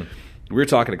things. Like, we were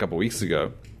talking a couple weeks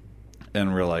ago,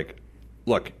 and we're like,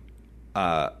 look,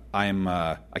 I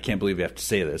can't believe you have to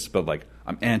say this, but like,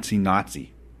 I'm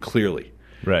anti-Nazi, clearly.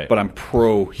 Right. But I'm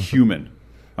pro-human.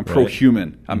 I'm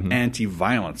pro-human. I'm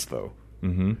anti-violence, though.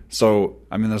 Mm-hmm. So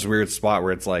I'm in this weird spot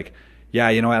where it's like, yeah,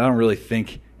 you know what? I don't really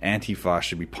think Antifa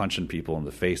should be punching people in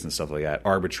the face and stuff like that,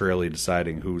 arbitrarily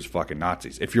deciding who's fucking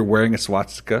Nazis. If you're wearing a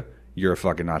swastika, you're a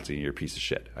fucking Nazi and you're a piece of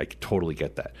shit. I totally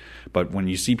get that. But when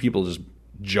you see people just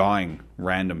jawing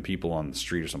random people on the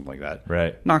street or something like that,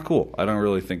 right, not cool. I don't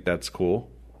really think that's cool.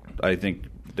 I think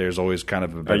there's always kind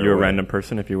of a better Are you a way. random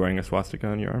person if you're wearing a swastika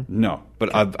on your arm? No,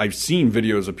 but I've seen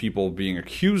videos of people being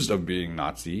accused of being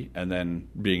Nazi and then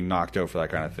being knocked out for that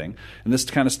kind of thing. And this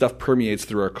kind of stuff permeates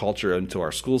through our culture into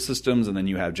our school systems, and then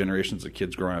you have generations of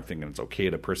kids growing up thinking it's okay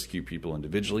to persecute people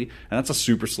individually, and that's a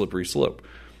super slippery slope.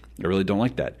 I really don't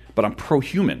like that. But I'm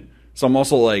pro-human. So I'm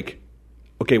also like,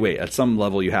 okay, wait, at some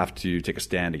level you have to take a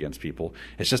stand against people.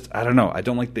 It's just, I don't know. I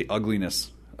don't like the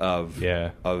ugliness of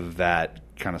that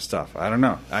kind of stuff. I don't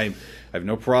know. I have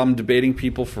no problem debating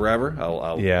people forever.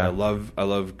 I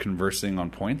love conversing on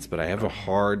points, but I have a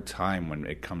hard time when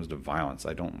it comes to violence.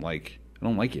 I don't like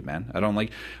it, man.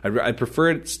 I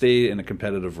prefer it to stay in a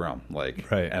competitive realm, like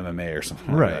MMA or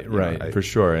something like that. Right, for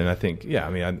sure. And I think, I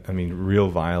mean, real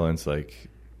violence, like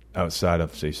outside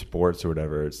of, say, sports or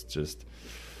whatever, it's just,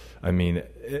 I mean,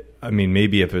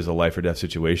 maybe if there's a life or death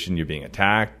situation, you're being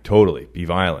attacked, totally be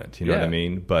violent. You know what I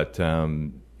mean? But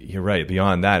you're right.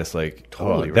 Beyond that, it's like,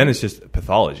 then it's just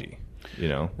pathology, you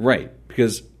know? Right.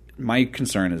 Because my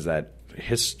concern is that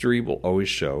history will always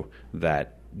show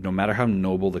that no matter how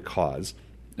noble the cause,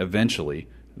 eventually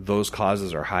those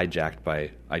causes are hijacked by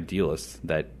idealists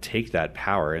that take that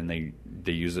power and they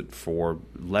use it for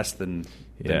less than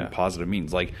positive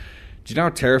means. Like, do you know how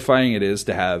terrifying it is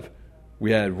to have...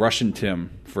 We had Russian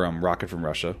Tim from Rocket from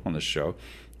Russia on this show.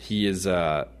 He is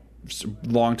a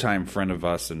longtime friend of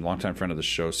us and longtime friend of the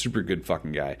show. Super good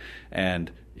fucking guy.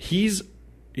 And he's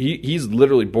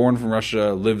literally born from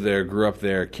Russia, lived there, grew up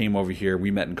there, came over here. We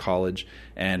met in college.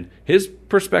 And his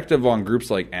perspective on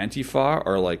groups like Antifa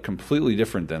are like completely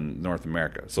different than North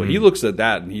America. So he looks at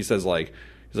that and he says like,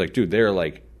 dude, they're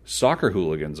like soccer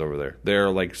hooligans over there.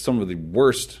 They're like some of the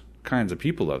worst kinds of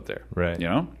people out there. Right. You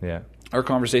know? Yeah. Our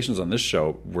conversations on this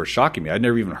show were shocking me. I'd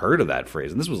never even heard of that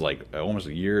phrase. And this was like almost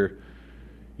a year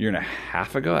and a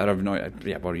half ago. I don't know.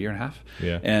 Yeah, about a year and a half.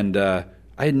 Yeah. And I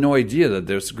had no idea that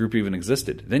this group even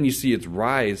existed. Then you see its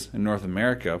rise in North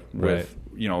America with,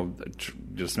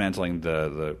 dismantling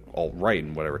the alt-right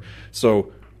and whatever.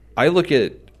 So I look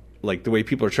at like the way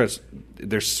people are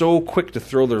they're so quick to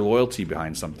throw their loyalty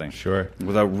behind something,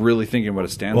 without really thinking what it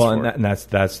stands for. Well, and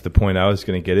that's the point I was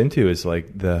going to get into, is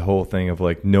like the whole thing of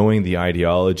like knowing the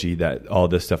ideology that all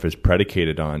this stuff is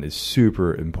predicated on is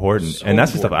super important. And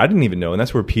that's the stuff I didn't even know. And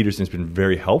that's where Peterson's been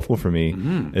very helpful for me,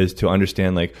 is to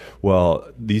understand like, well,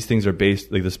 these things are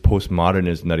based, like this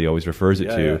postmodernism that he always refers it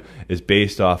to is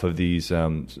based off of these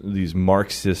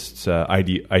Marxist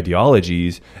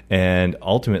ideologies, and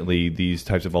ultimately these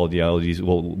types of ideologies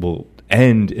will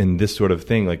end in this sort of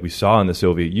thing like we saw in the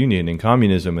Soviet Union and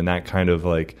communism, and that kind of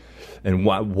like, and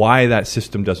why that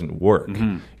system doesn't work.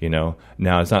 You know,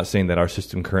 now it's not saying that our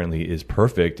system currently is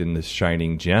perfect and this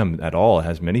shining gem at all. It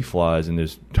has many flaws and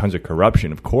there's tons of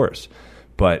corruption, of course,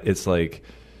 but it's like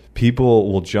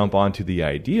people will jump onto the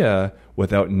idea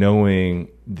without knowing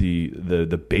the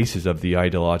basis of the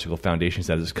ideological foundations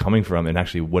that it's coming from and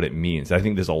actually what it means. I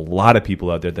think there's a lot of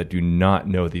people out there that do not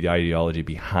know the ideology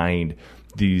behind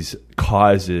these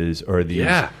causes or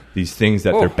these things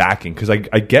that they're backing. Because I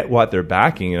get what they're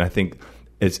backing, and I think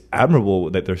it's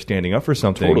admirable that they're standing up for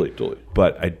something. Totally.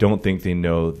 But I don't think they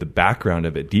know the background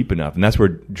of it deep enough. And that's where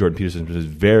Jordan Peterson is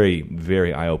very,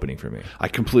 very eye-opening for me. I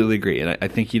completely agree. And I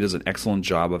think he does an excellent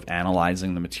job of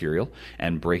analyzing the material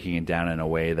and breaking it down in a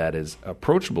way that is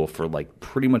approachable for like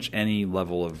pretty much any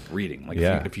level of reading. Like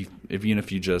even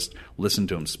if you just listen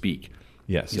to him speak.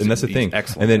 Yes, and that's the thing.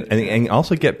 Excellent. And then and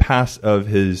also get past of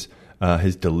his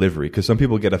delivery, because some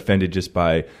people get offended just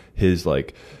by his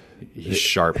like... He's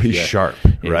sharp. He's sharp,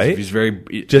 right? He's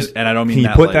very just, and I don't mean he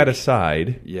that, put like, that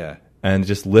aside, and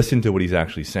just listen to what he's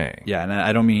actually saying. Yeah, and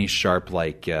I don't mean he's sharp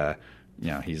like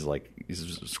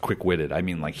he's quick-witted. I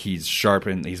mean, like he's sharp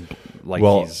and he's like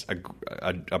he's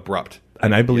abrupt.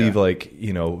 And I believe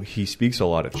he speaks a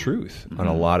lot of truth on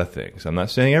a lot of things. I'm not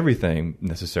saying everything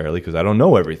necessarily because I don't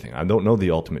know everything. I don't know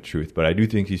the ultimate truth, but I do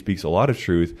think he speaks a lot of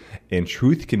truth, and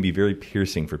truth can be very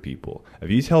piercing for people. If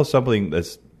you tell something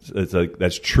that's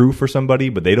true for somebody,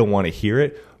 but they don't want to hear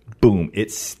it, boom,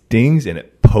 it stings and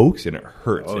it pokes and it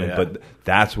hurts. But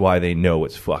that's why they know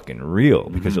it's fucking real,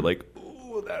 because they're like,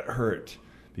 ooh, that hurt.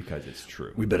 Because it's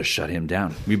true. We better shut him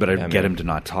down. We better get him to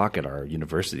not talk at our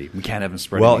university. We can't have him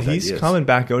spread. Well, he's coming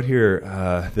back out here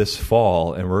this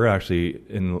fall, and we're actually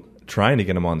trying to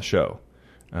get him on the show.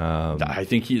 I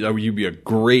think you'd be a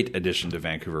great addition to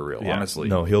Vancouver Real. Yeah. Honestly,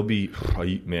 no, he'll be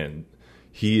man.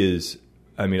 He is.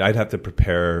 I mean, I'd have to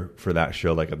prepare for that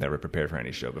show like I've never prepared for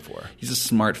any show before. He's a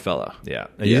smart fella. Yeah,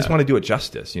 and you just want to do it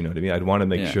justice. You know what I mean? I'd want to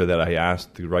make sure that I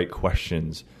ask the right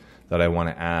questions that I want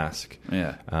to ask.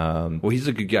 Yeah. Well, he's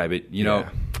a good guy, but I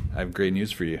have great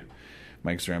news for you,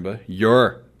 Mike Zaremba.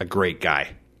 You're a great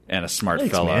guy and a smart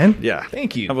fella. Man. Yeah.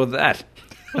 Thank you. How about that?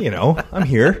 I'm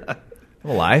here. I'm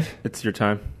alive. It's your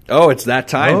time. Oh, it's that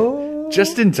time. Oh.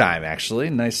 Just in time, actually.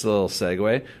 Nice little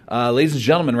segue. Ladies and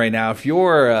gentlemen, right now, if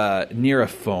you're near a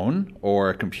phone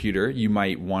or a computer, you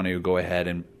might want to go ahead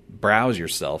and browse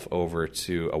yourself over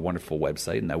to a wonderful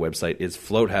website, and that website is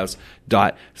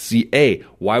floathouse.ca.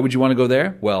 Why would you want to go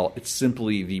there? Well, it's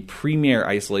simply the premier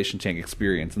isolation tank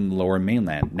experience in the Lower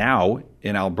Mainland, now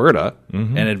in Alberta,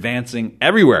 and advancing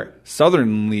everywhere.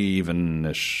 Southernly even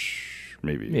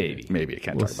maybe. I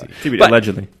can't talk about it.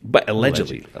 Allegedly. But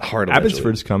allegedly. Hard allegedly.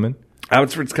 Abbotsford's coming.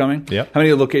 Abbotsford's coming? Yeah. How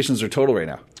many locations are total right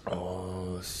now?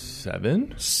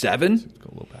 7. 7? It's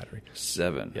got a low battery.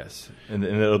 7. Yes. And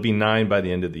it'll be 9 by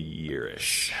the end of the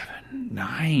year-ish. 7,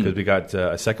 9. Because we got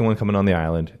a second one coming on the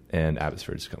island, and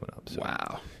Abbotsford's coming up. So.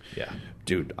 Wow. Yeah.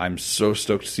 Dude, I'm so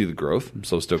stoked to see the growth. I'm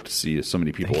so stoked to see so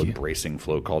many people embracing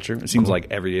float culture. It seems like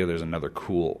every day there's another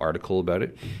cool article about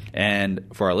it. And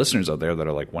for our listeners out there that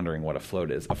are like wondering what a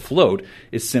float is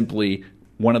simply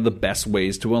one of the best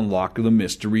ways to unlock the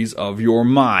mysteries of your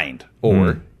mind.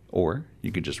 Or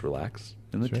you could just relax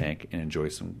in the tank and enjoy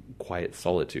some quiet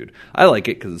solitude. I like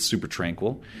it because it's super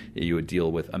tranquil. You would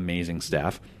deal with amazing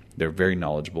staff. They're very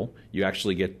knowledgeable. You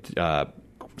actually get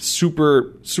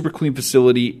super clean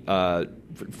facility,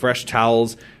 fresh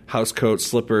towels, house coats,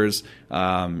 slippers.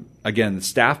 Again, the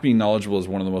staff being knowledgeable is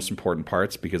one of the most important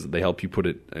parts because they help you put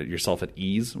yourself at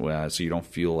ease, so you don't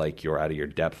feel like you're out of your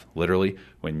depth, literally,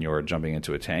 when you're jumping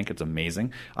into a tank. It's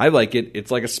amazing. I like it.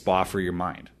 It's like a spa for your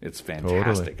mind. It's fantastic.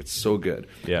 Totally. It's so good.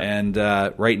 Yeah. And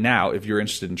right now, if you're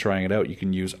interested in trying it out, you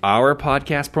can use our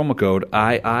podcast promo code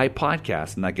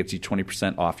IIPodcast, and that gets you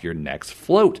 20% off your next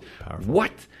float. Powerful.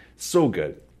 What? So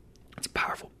good. It's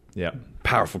powerful. Yeah.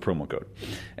 Powerful promo code.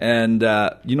 And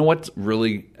you know what's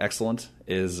really excellent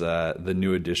is the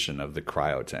new edition of the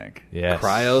cryo tank. Yes.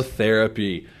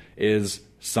 Cryotherapy is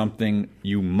something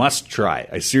you must try.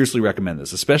 I seriously recommend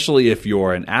this, especially if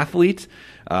you're an athlete,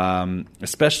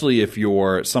 especially if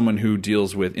you're someone who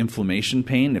deals with inflammation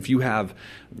pain. If you have,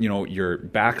 your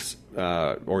backs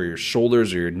or your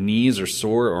shoulders or your knees are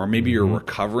sore, or maybe you're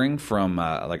recovering from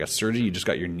like a surgery, you just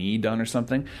got your knee done or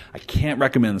something, I can't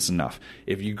recommend this enough.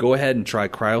 If you go ahead and try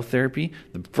cryotherapy,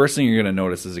 the first thing you're going to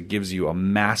notice is it gives you a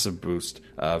massive boost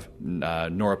of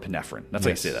norepinephrine. That's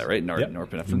how you say that, right?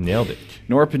 Norepinephrine. Nailed it.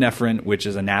 Norepinephrine, which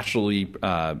is a naturally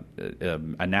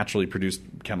produced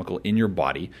chemical in your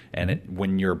body, and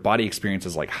when your body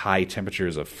experiences like high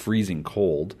temperatures of freezing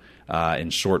cold in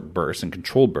short bursts and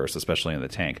controlled bursts, especially in the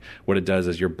tank, what it does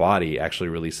is your body actually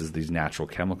releases these natural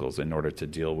chemicals in order to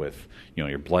deal with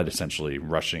your blood essentially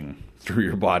rushing through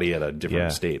your body at a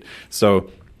different state. So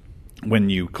when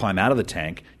you climb out of the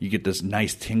tank, you get this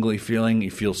nice tingly feeling. You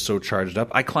feel so charged up.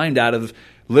 I climbed out of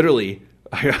literally.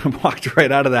 I walked right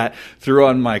out of that, threw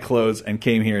on my clothes, and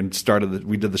came here and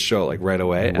we did the show like right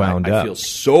away. Wound up. I feel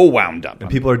so wound up. And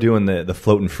people are doing the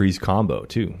float and freeze combo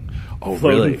too. Oh,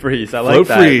 float really? And freeze. I like float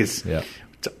that. Freeze. Yeah.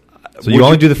 So you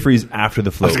only do the freeze after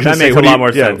the float. That makes a lot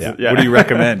more sense. Yeah. What do you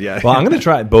recommend? Yeah. Well, I'm going to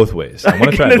try it both ways. I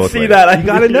want to try it both ways. I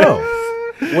got to know.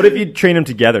 What if you train them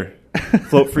together?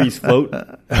 Float, freeze, float.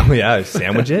 Oh, yeah.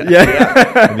 Sandwich it? Yeah.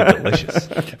 That'd be delicious.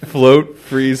 Float,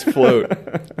 freeze, float.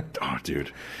 Oh,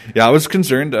 dude. Yeah, I was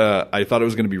concerned. I thought it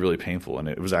was going to be really painful, and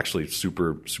it was actually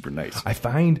super, super nice. I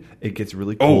find it gets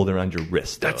really cold around your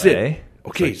wrist. That's though, it.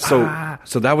 Okay, like,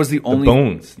 so that was the only... The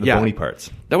bones, the bony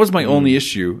parts. That was my only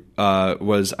issue,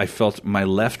 was I felt my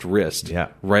left wrist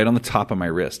right on the top of my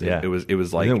wrist. Yeah. It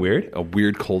was like... Isn't it weird? A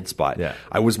weird cold spot. Yeah.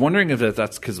 I was wondering if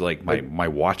that's because like my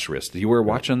watch wrist. Do you wear a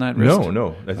watch on that wrist?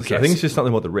 No. I think it's just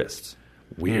something about the wrists.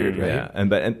 Weird, right? Yeah,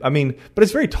 and I mean, but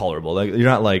it's very tolerable. Like, you're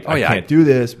not like, I yeah. can't do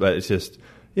this, but it's just,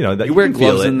 you know, that You wear can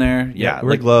feel gloves it. in there. Yeah,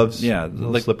 wear gloves. Yeah,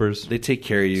 little slippers. They take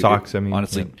care of you. Socks, I mean,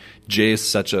 honestly, yeah. Jay is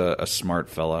such a smart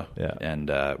fella, Yeah.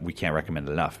 and we can't recommend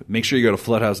it enough. Make sure you go to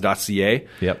floathouse.ca.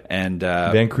 Yep. And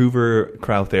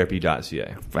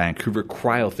VancouverCryotherapy.ca.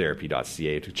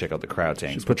 VancouverCryotherapy.ca to check out the cryo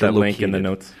tanks. Put which are that link in the located-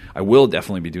 notes. I will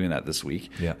definitely be doing that this week.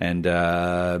 Yeah. And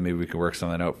maybe we can work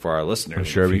something out for our listeners. I'm in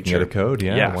sure the we can future. get a code.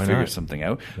 Yeah, why figure not? something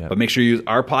out. Yeah. But make sure you use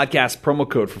our podcast promo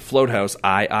code for Floathouse,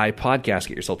 II Podcast.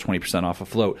 Get yourself 20% off a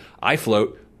float. I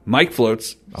float. Mike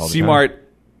floats. All the C-Mart.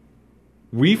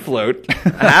 We float. I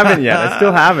haven't yet. I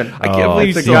still haven't. I can't believe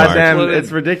It's a C-Mart goddamn. floated.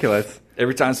 It's ridiculous.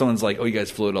 Every time someone's like, "Oh, you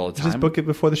guys float all the time." Just book it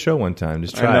before the show one time.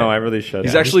 Just try I know. it. I really should.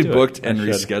 He's Yeah, actually just do it. booked and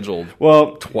I should. rescheduled.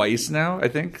 Well, Twice now, I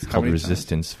think. It's called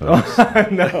resistance, folks.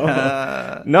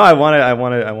 no. No, I want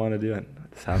to do it.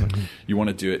 It's happening. You want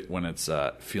to do it when it's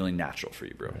feeling natural for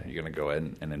you, bro. You're gonna go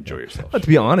ahead and enjoy yourself. But to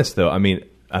be honest, though, I mean,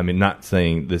 not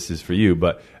saying this is for you,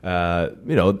 but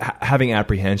you know, having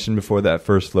apprehension before that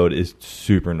first float is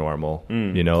super normal.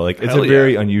 You know, like, it's Hell a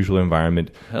very yeah. unusual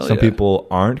environment. Hell Some yeah. people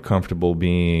aren't comfortable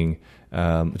being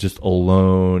just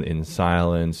alone in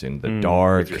silence in the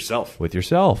dark With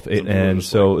yourself. And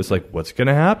so it's like, what's going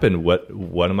to happen? What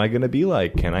am I going to be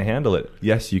like? Can I handle it?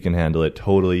 Yes, you can handle it.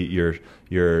 Totally.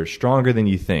 You're stronger than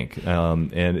you think.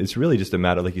 And it's really just a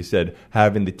matter, like you said,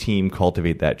 having the team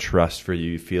cultivate that trust for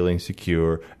you, feeling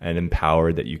secure and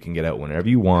empowered that you can get out whenever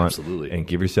you want. Absolutely. And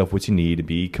give yourself what you need to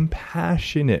be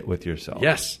compassionate with yourself.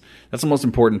 Yes, that's the most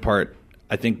important part,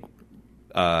 I think,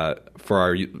 for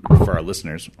our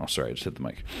listeners. Oh, sorry, I just hit the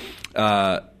mic.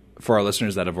 For our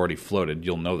listeners that have already floated,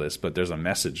 you'll know this, but there's a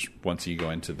message once you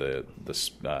go into the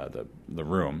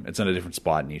room. It's in a different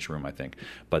spot in each room, I think,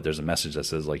 but there's a message that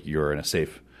says, like, you're in a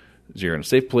safe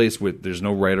place with, there's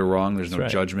no right or wrong, there's no right.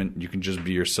 judgment. You can just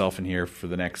be yourself in here for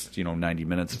the next 90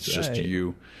 minutes. It's just right.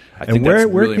 you. I And think where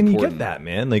that's really can important. you get that,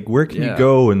 man? Like, where can Yeah. you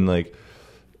go and I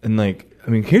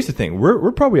mean, here's the thing: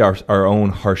 we're probably our own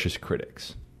harshest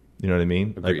critics. You know what I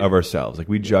mean? Like, Agreed. of ourselves. Like,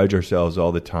 we judge ourselves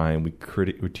all the time. We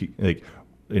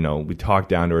we talk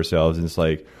down to ourselves, and it's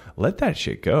like, let that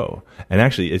shit go. And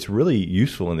actually, it's really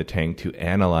useful in the tank to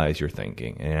analyze your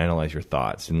thinking and analyze your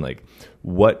thoughts, and like,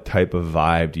 what type of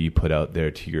vibe do you put out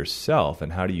there to yourself,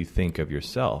 and how do you think of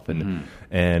yourself? And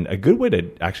and a good way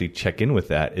to actually check in with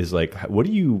that is like, what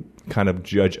do you kind of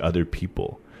judge other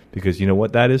people? Because you know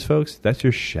what that is, folks? That's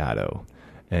your shadow.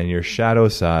 And your shadow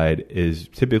side is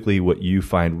typically what you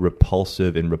find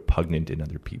repulsive and repugnant in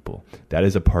other people. That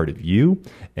is a part of you,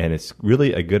 and it's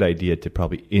really a good idea to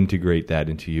probably integrate that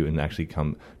into you and actually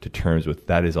come to terms with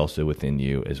that is also within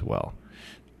you as well.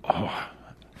 I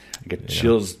get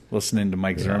chills listening to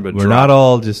Mike Zaremba. We're not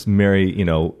all just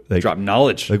drop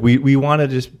knowledge. Like, we want to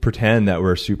just pretend that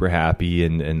we're super happy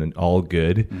and all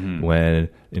good when,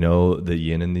 the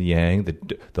yin and the yang,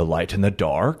 the light and the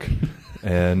dark,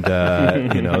 and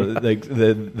like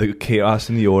the chaos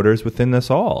and the order is within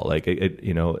us all. Like,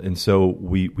 and so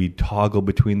we toggle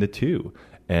between the two,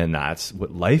 and that's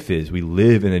what life is. We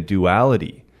live in a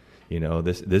duality.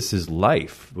 This is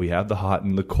life. We have the hot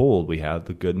and the cold. We have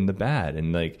the good and the bad,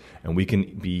 and we can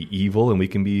be evil and we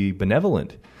can be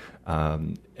benevolent.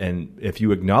 And if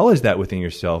you acknowledge that within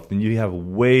yourself, then you have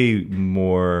way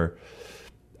more,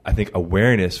 I think,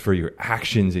 awareness for your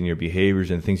actions and your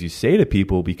behaviors and things you say to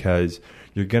people, because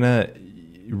you're gonna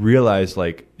realize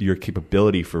like your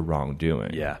capability for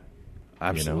wrongdoing. Yeah,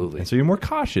 absolutely. And so you're more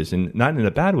cautious, and not in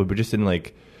a bad way, but just in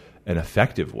like an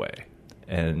effective way,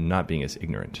 and not being as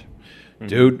ignorant.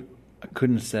 Dude, I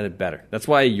couldn't have said it better. That's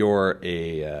why you're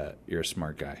a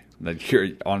smart guy. Like,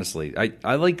 honestly,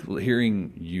 I like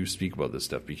hearing you speak about this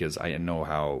stuff, because I know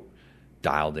how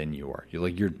dialed in you are. You're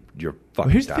fucking. Well,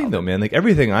 here's the thing, dialed though, in. man. Like,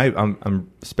 everything I'm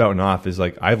spouting off is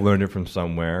like, I've learned it from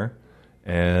somewhere,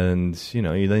 and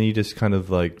then you just kind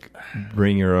of like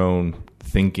bring your own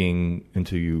thinking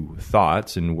into you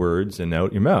thoughts and words and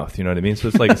out your mouth. You know what I mean? So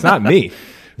it's like, it's not me. It's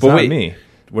But not wait, me.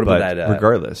 what about But that,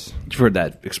 regardless, You've heard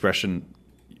that expression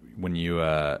when you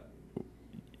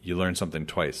learn something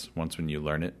twice. Once when you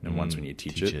learn it, and once when you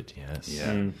teach it. Yes.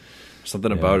 Yeah.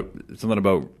 Something about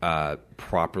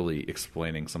properly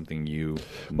explaining something you know.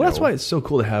 Well, that's why it's so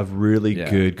cool to have really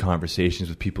good conversations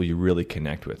with people you really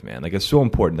connect with, man. Like, it's so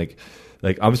important.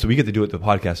 Like obviously we get to do it with the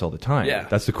podcast all the time. Yeah.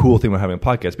 That's the cool thing about having a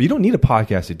podcast. But you don't need a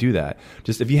podcast to do that.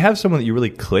 Just if you have someone that you really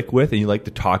click with and you like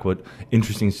to talk about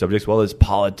interesting subjects, whether it's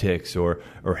politics or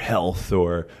health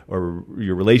or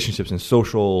your relationships and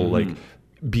social like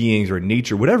beings or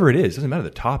nature, whatever it is, doesn't matter the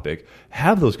topic,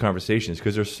 have those conversations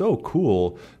because they're so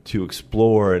cool to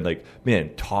explore and like, man,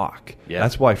 talk. Yeah.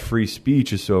 That's why free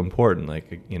speech is so important.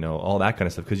 Like, all that kind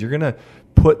of stuff, because you're going to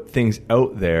put things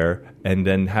out there and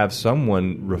then have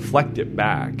someone reflect it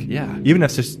back. Yeah. Even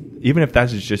if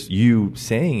that's just you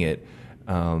saying it.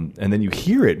 And then you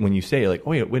hear it when you say it, like,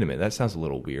 oh, wait a minute, that sounds a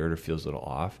little weird or feels a little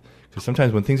off. Because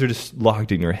sometimes when things are just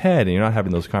locked in your head and you're not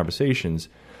having those conversations,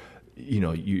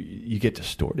 you get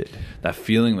distorted. That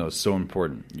feeling, though, is so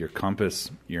important. Your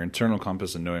compass, your internal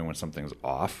compass, and knowing when something's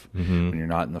off, when you're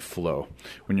not in the flow,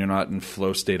 when you're not in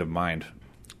flow state of mind.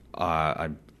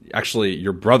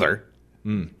 Your brother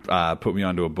put me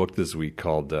onto a book this week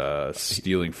called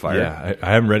Stealing Fire. Yeah,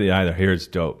 I haven't read it either. Here, it's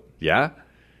dope. Yeah?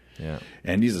 Yeah.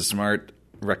 And he's a smart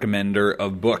recommender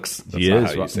of books. That's he not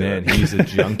is. how you say Man, that. he's a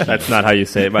junkie. That's not how you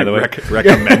say it, by the way.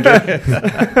 Recommender.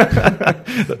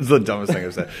 That's the dumbest thing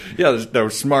I've said. Yeah, they're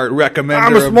smart recommender.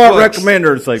 I'm a smart of books.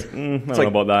 recommender. It's like, I don't know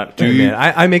about that. Dude, man,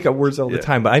 I make up words all the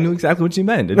time, but I knew exactly what you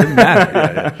meant. It didn't matter.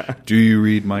 Yeah. Do you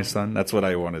read, my son? That's what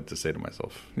I wanted to say to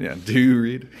myself. Yeah, do you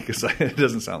read? Because it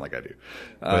doesn't sound like I do.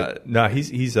 No,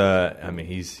 he's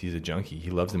a junkie. He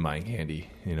loves the mind candy.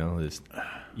 Just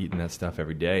eating that stuff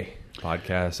every day.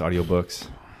 Podcasts, audiobooks.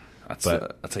 That's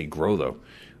how you grow, though.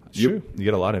 You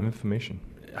get a lot of information.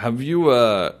 Have you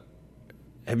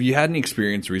had any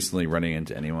experience recently running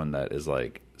into anyone that is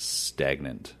like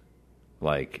stagnant?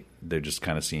 Like they just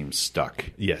kind of seem stuck?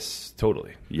 Yes,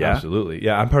 totally. Yeah? Absolutely.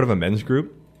 Yeah, I'm part of a men's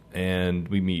group, and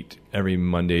we meet every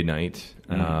Monday night.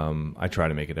 I try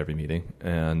to make it every meeting.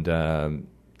 And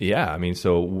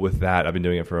so with that, I've been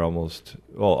doing it for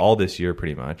all this year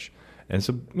pretty much. And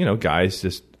so, guys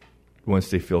just,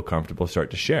 once they feel comfortable,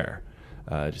 start to share.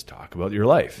 Just talk about your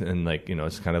life. And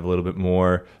it's kind of a little bit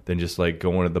more than just like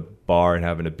going to the bar and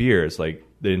having a beer. It's like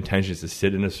the intention is to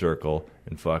sit in a circle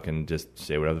and fucking just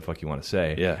say whatever the fuck you want to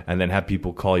say. Yeah. And then have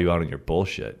people call you out on your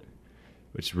bullshit,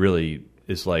 which really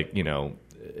is like,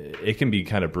 it can be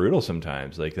kind of brutal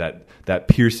sometimes. Like that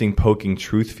piercing, poking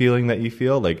truth feeling that you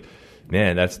feel like,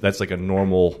 man, that's like a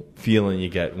normal feeling you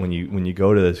get when you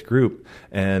go to this group.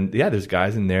 And yeah, there's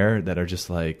guys in there that are just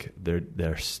like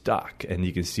they're stuck, and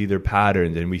you can see their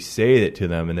patterns, and we say it to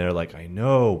them, and they're like, I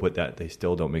know, but that they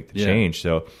still don't make the change.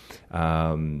 So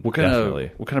what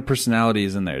kind of personality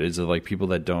is in there? Is it like people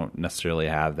that don't necessarily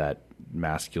have that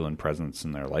masculine presence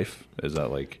in their life? Is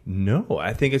that like... No,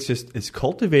 I think it's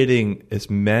cultivating. It's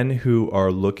men who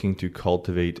are looking to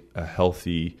cultivate a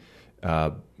healthy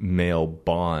male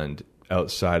bond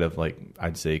outside of, like,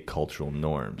 I'd say cultural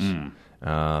norms.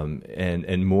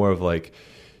 And more of like,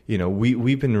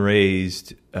 we've been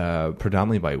raised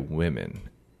predominantly by women.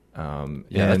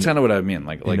 That's kind of what I mean.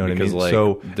 Like because I mean? Like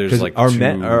so there's like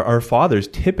our fathers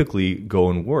typically go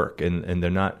and work, and they're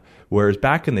not. Whereas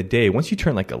back in the day, once you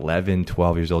turn like 11,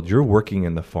 12 years old, you're working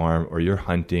in the farm, or you're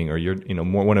hunting, or you're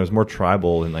more, when it was more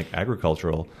tribal and like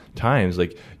agricultural times,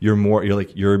 like you're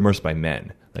immersed by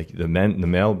men. Like the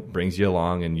male brings you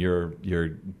along, and you're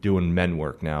doing men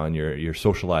work now, and you're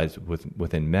socialized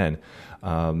within men.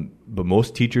 But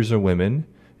most teachers are women,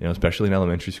 especially in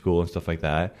elementary school and stuff like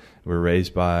that. We're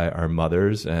raised by our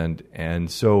mothers,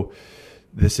 and so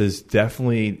this has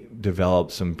definitely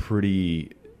developed some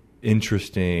pretty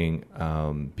interesting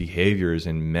behaviors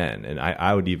in men, and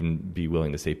I would even be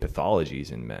willing to say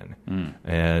pathologies in men.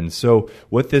 And so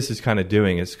what this is kind of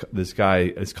doing is this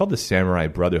guy, it's called the Samurai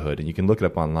Brotherhood, and you can look it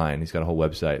up online. He's got a whole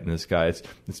website, and this guy, it's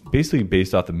basically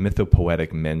based off the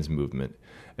mythopoetic men's movement,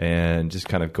 and just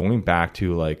kind of going back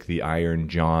to like the Iron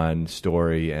John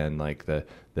story and like the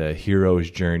hero's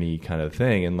journey kind of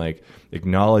thing, and like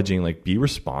acknowledging, like, be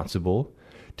responsible,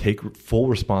 take full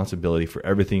responsibility for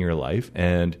everything in your life,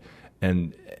 and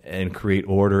create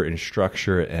order and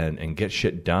structure and get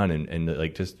shit done, and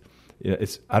like just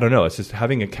it's, I don't know, it's just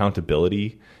having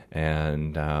accountability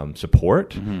and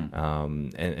support,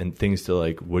 and things to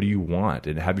like, what do you want,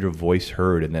 and have your voice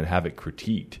heard, and then have it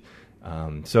critiqued.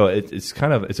 So it's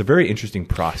a very interesting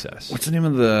process. What's the name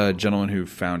of the gentleman who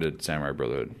founded Samurai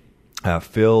Brotherhood?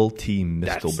 Phil T.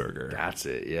 Mistelberger. That's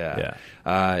it. Yeah.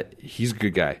 He's a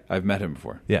good guy. I've met him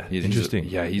before. Yeah. Interesting.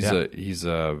 He's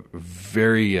a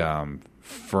very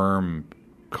firm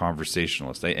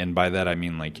conversationalist. And by that I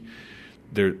mean, like,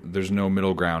 there's no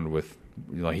middle ground with,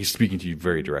 he's speaking to you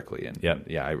very directly. And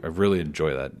I really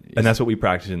enjoy that. And that's what we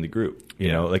practice in the group.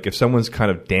 You know, like if someone's kind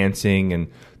of dancing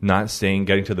and not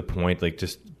getting to the point, like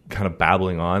just kind of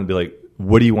babbling on, be like,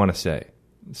 what do you want to say?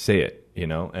 Say it.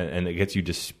 And it gets you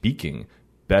just speaking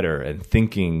better and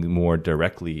thinking more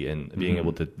directly and being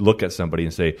able to look at somebody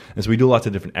and say, and so we do lots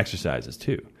of different exercises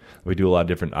too. We do a lot of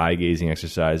different eye gazing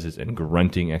exercises and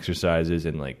grunting exercises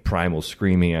and like primal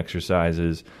screaming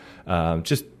exercises.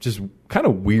 Just kind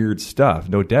of weird stuff,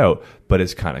 no doubt, but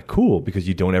it's kind of cool because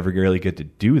you don't ever really get to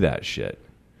do that shit.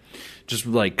 Just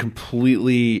like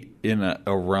completely in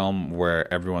a realm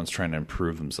where everyone's trying to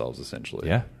improve themselves, essentially.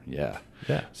 Yeah.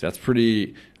 So it's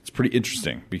pretty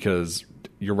interesting because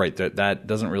you're right that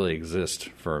doesn't really exist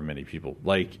for many people.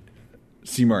 Like,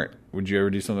 C-Mart, would you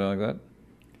ever do something like that?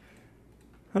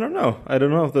 I don't know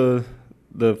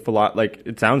like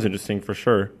it sounds interesting for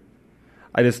sure.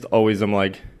 I just always am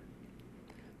like,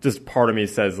 just part of me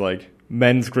says like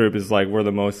men's group is like we're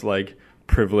the most like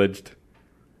privileged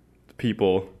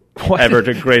people ever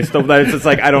to grace stuff. That it's just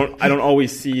like I don't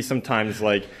always see sometimes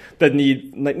like the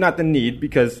need, like not the need,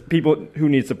 because people who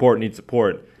need support,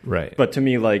 right? But to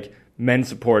me, like men's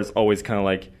support is always kind of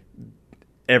like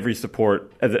every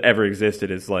support that ever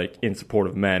existed is like in support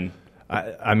of men.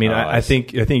 I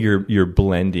think you're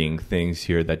blending things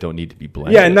here that don't need to be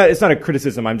blended. Yeah, and it's not a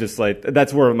criticism. I'm just like,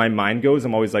 that's where my mind goes.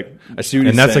 I'm always like, I see what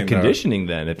and that's saying, a conditioning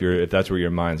though. Then if that's where your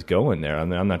mind's going there. I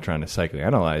mean, I'm not trying to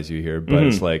psychoanalyze you here, but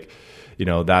it's like,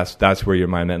 that's where your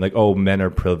mind went. Like, oh, men are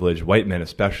privileged, white men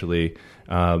especially.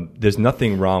 There's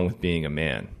nothing wrong with being a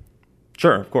man.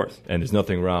 Sure, of course, and there's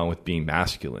nothing wrong with being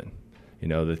masculine.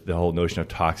 The whole notion of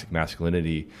toxic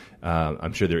masculinity.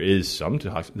 I'm sure there is some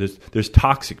toxic. There's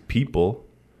toxic people,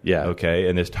 okay,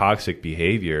 and there's toxic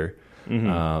behavior,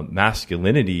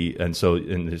 masculinity, and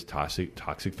there's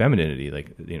toxic femininity,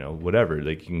 like whatever.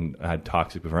 Like you can add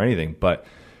toxic before anything, but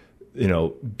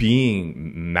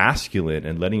being masculine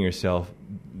and letting yourself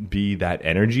be that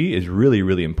energy is really,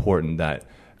 really important. That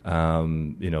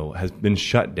has been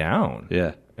shut down.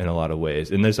 Yeah. In a lot of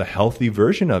ways, and there's a healthy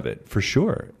version of it for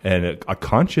sure, and a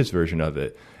conscious version of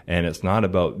it, and it's not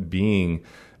about being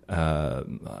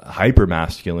hyper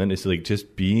masculine. It's like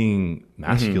just being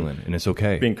masculine, and it's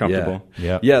okay, being comfortable.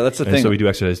 Yeah. That's the thing. So we do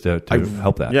exercise to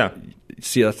help that. Yeah.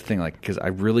 See, that's the thing. Like, because I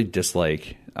really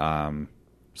dislike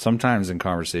sometimes in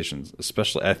conversations,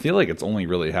 especially. I feel like it's only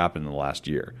really happened in the last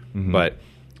year, but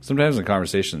sometimes in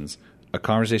conversations, a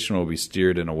conversation will be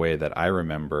steered in a way that I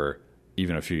remember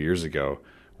even a few years ago.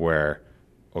 Where,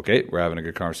 okay, we're having a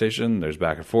good conversation. There's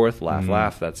back and forth,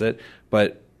 laugh. That's it.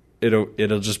 But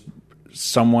it'll just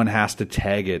someone has to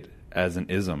tag it as an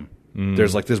ism.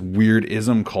 There's like this weird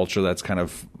ism culture that's kind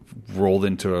of rolled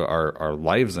into our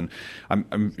lives. And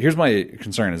here's my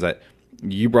concern is that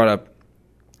you brought up,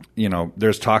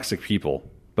 there's toxic people,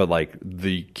 but like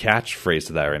the catchphrase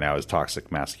to that right now is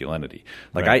toxic masculinity.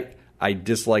 Like right. I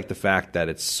dislike the fact that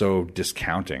it's so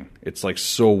discounting. It's like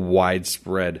so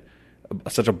widespread.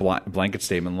 Such a blanket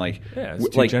statement, it's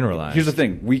too generalized. Here's the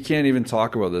thing: we can't even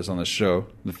talk about this on the show.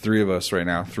 The three of us right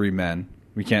now, three men,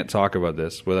 we can't talk about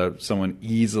this without someone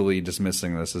easily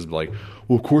dismissing this as like,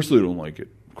 "Well, of course they don't like it.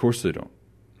 Of course they don't."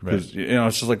 Because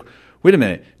it's just like, wait a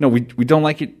minute, no, we don't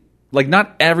like it. Like,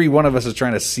 not every one of us is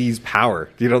trying to seize power.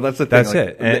 That's the thing. That's like,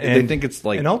 it. And they think it's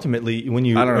like... And ultimately, when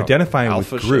you identify with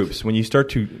groups, shit. When you start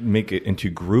to make it into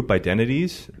group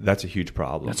identities, that's a huge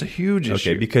problem. That's a huge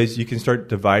issue. Okay, because you can start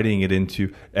dividing it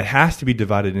into... It has to be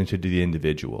divided into the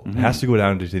individual. It has to go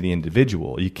down to the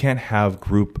individual. You can't have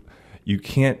group... You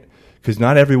can't... Because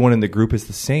not everyone in the group is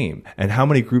the same. And how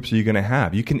many groups are you going to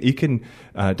have? You can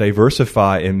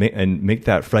diversify and make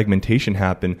that fragmentation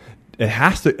happen. It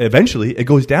has to eventually. It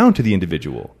goes down to the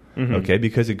individual, okay?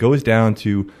 Because it goes down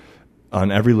to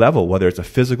on every level, whether it's a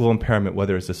physical impairment,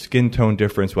 whether it's a skin tone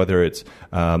difference, whether it's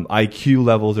IQ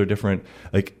levels are different.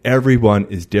 Like everyone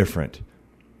is different.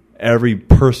 Every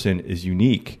person is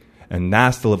unique, and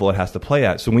that's the level it has to play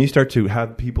at. So when you start to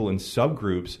have people in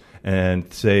subgroups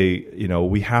and say,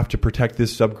 we have to protect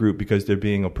this subgroup because they're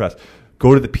being oppressed.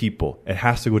 Go to the people. It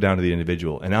has to go down to the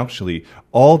individual. And actually,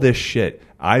 all this shit,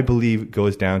 I believe,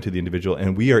 goes down to the individual,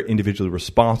 and we are individually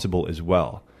responsible as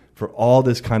well for all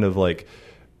this kind of like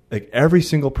every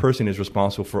single person is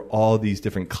responsible for all these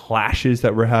different clashes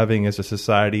that we're having as a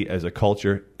society, as a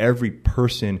culture. Every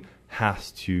person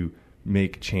has to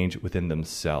make change within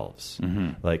themselves.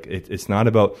 Like it's not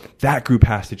about that group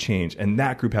has to change and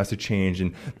that group has to change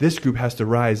and this group has to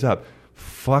rise up.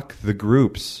 Fuck the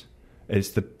groups.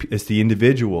 It's the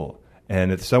individual.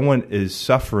 And if someone is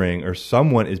suffering or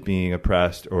someone is being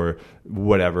oppressed or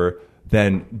whatever,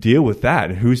 then deal with that.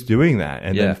 And who's doing that?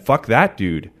 And then fuck that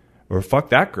dude or fuck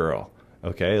that girl.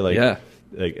 Okay? Like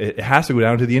it has to go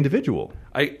down to the individual.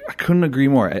 I couldn't agree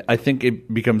more. I think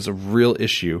it becomes a real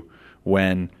issue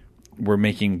when we're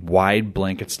making wide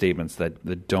blanket statements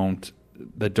that don't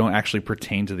that don't actually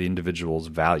pertain to the individual's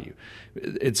value.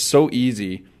 It's so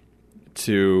easy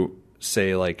to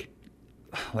say like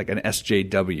an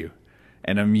SJW,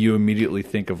 and you immediately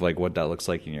think of like what that looks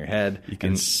like in your head.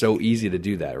 And it's so easy to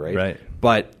do that, right? Right.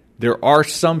 But there are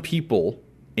some people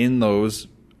in those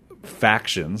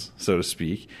factions, so to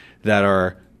speak, that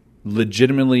are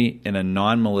legitimately in a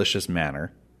non-malicious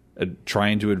manner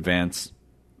trying to advance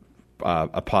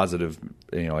a positive,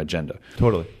 agenda.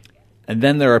 Totally. And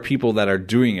then there are people that are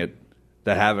doing it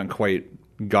that haven't quite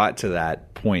got to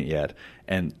that point yet.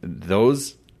 And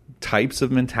those types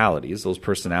of mentalities, those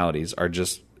personalities, are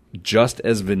just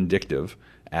as vindictive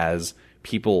as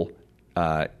people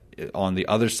on the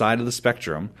other side of the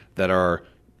spectrum that are,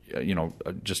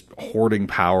 just hoarding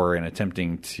power and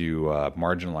attempting to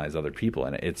marginalize other people.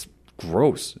 And it's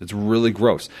gross. It's really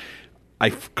gross. I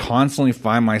constantly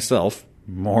find myself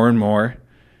more and more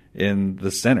in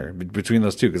the center between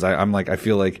those two, because I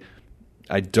feel like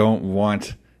I don't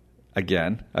want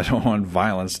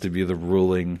violence to be the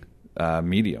ruling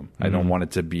medium. I don't want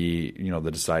it to be,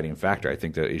 the deciding factor. I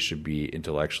think that it should be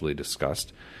intellectually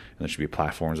discussed, and there should be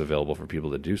platforms available for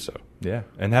people to do so. Yeah,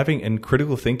 and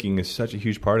critical thinking is such a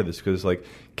huge part of this, because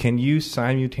can you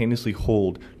simultaneously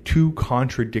hold two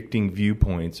contradicting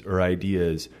viewpoints or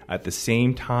ideas at the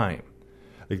same time?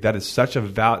 That is such a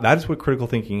that is what critical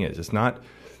thinking is. It's not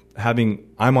having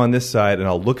I'm on this side and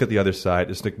I'll look at the other side.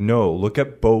 It's like, no, look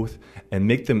at both and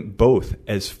make them both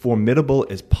as formidable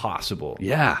as possible.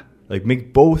 Yeah.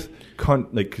 Make both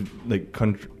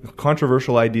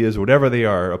controversial ideas, whatever they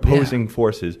are, opposing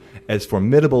forces, as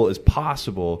formidable as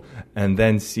possible, and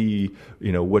then see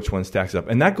which one stacks up.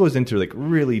 And that goes into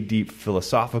really deep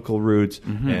philosophical roots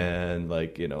and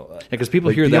because people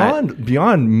hear that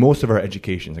beyond most of our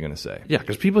educations, I'm going to say. Yeah,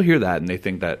 because people hear that and they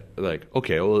think that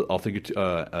okay, well, I'll think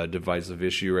a divisive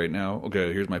issue right now.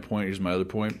 Okay, here's my point. Here's my other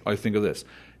point. I think of this.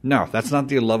 No, that's not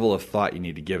the level of thought you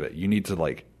need to give it. You need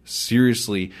to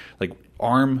seriously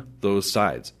arm those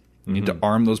sides. You need to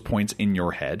arm those points in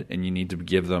your head, and you need to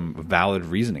give them valid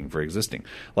reasoning for existing.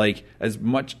 As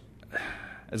much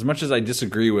as I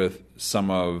disagree with some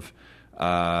of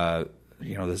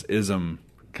this ism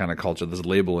kind of culture, this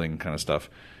labeling kind of stuff,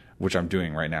 which I'm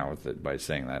doing right now with it by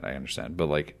saying that, I understand. But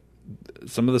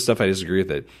some of the stuff I disagree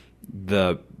with it,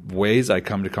 the ways I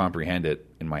come to comprehend it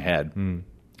in my head,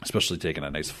 especially taking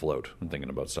a nice float and thinking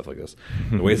about stuff like this,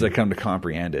 the ways I come to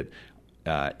comprehend it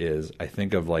is I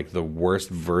think of the worst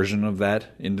version of that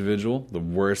individual, the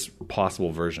worst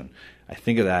possible version. I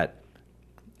think of that,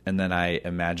 and then I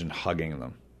imagine hugging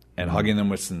them, and hugging them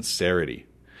with sincerity,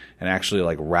 and actually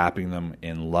wrapping them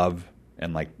in love,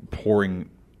 and pouring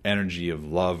energy of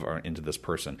love into this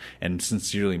person, and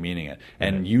sincerely meaning it.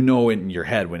 And in your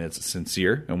head when it's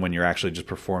sincere and when you're actually just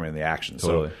performing the action.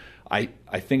 Totally. So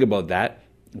I think about that.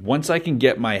 Once I can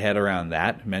get my head around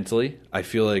that mentally, I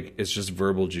feel like it's just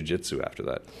verbal jujitsu after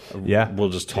that. Yeah. We'll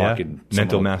just talk and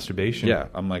mental masturbation. Yeah.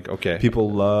 I'm okay.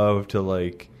 People love to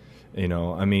we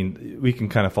can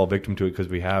kind of fall victim to it because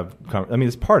we have,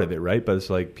 it's part of it, right? But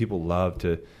it's people love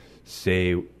to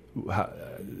say,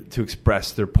 to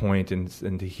express their point and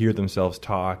to hear themselves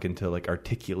talk and to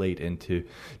articulate and to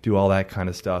do all that kind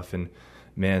of stuff. And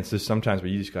man, so sometimes where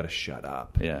you just got to shut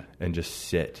up and just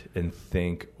sit and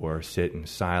think, or sit in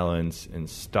silence and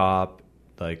stop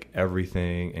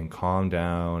everything and calm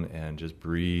down and just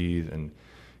breathe and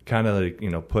kind of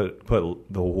put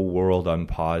the whole world on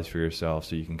pause for yourself,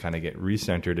 so you can kind of get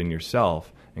recentered in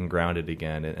yourself and grounded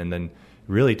again, and then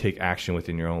really take action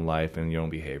within your own life and your own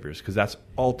behaviors, because that's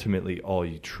ultimately all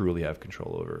you truly have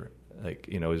control over.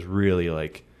 Is really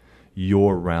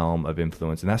your realm of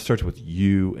influence, and that starts with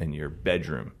you and your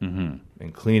bedroom,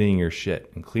 and cleaning your shit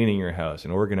and cleaning your house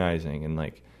and organizing and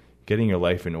getting your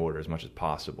life in order as much as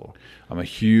possible. I'm a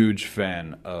huge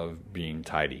fan of being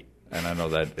tidy, and I know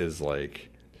that is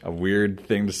a weird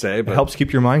thing to say, but it helps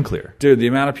keep your mind clear. Dude, the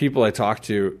amount of people I talk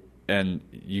to, and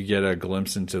you get a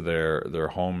glimpse into their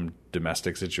home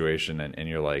domestic situation, and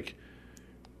you're like,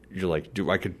 dude,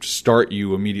 I could start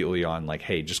you immediately on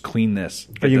hey, just clean this.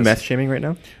 Are you mess shaming right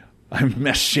now? I'm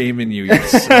mess shaming you, you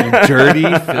dirty,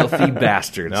 filthy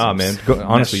bastards. No, man.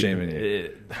 Honestly, shaming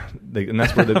you. And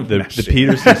that's where the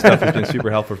Peterson stuff has been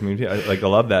super helpful for me. I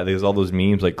love that. There's all those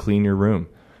memes clean your room.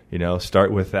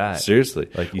 Start with that. Seriously.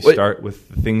 Start with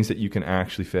the things that you can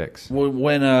actually fix.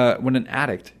 When an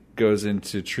addict goes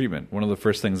into treatment, one of the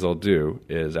first things they'll do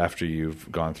is, after you've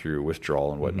gone through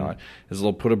withdrawal and whatnot, is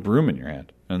they'll put a broom in your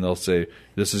hand. And they'll say,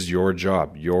 this is your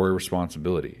job, your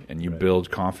responsibility. And you build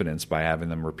confidence by having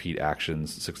them repeat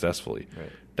actions successfully. Right.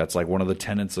 That's one of the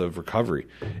tenets of recovery.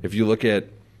 If you look at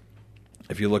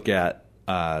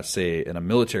say, in a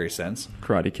military sense.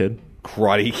 Karate Kid.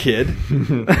 Karate Kid.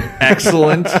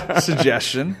 Excellent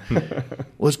suggestion.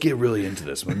 Let's get really into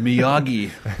this. When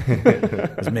Miyagi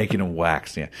is making him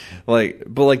wax, yeah.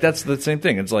 But that's the same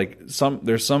thing. It's like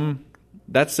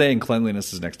that's saying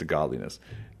cleanliness is next to godliness.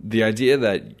 The idea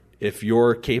that if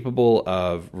you're capable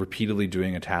of repeatedly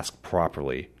doing a task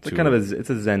properly, it's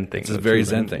a Zen thing. It's a very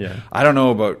Zen thing. Yeah. I don't know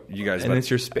about you guys, and it's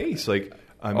your space. Like,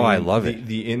 I mean, I love it.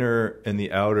 The inner and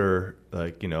the outer,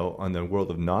 like, on the world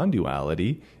of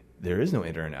non-duality, there is no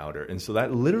inner and outer. And so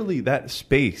that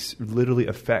space literally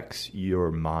affects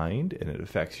your mind and it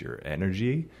affects your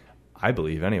energy, I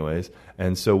believe anyways.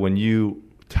 And so when you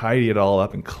tidy it all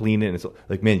up and clean it, and it's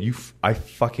like, man, I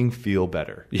fucking feel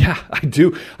better. Yeah, I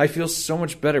do. I feel so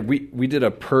much better. We did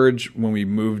a purge when we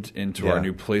moved into our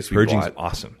new place. Purging's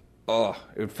awesome. Oh,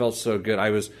 it felt so good.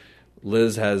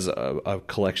 Liz has a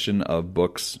collection of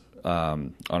books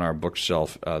on our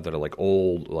bookshelf that are like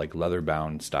old, like leather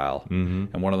bound style,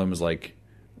 and one of them is like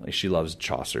she loves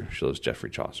Chaucer. She loves Geoffrey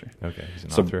Chaucer. Okay, he's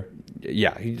an author.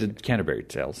 Yeah, he did Canterbury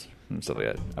Tales and stuff like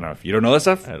that. I don't know if you don't know that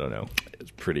stuff. I don't know.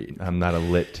 It's pretty. I'm not a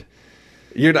lit.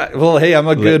 You're not. Well, hey, I'm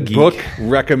a good geek. book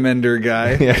recommender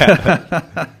guy.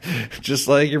 Yeah. Just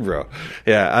like your bro.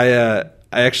 Yeah,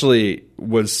 I actually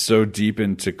was so deep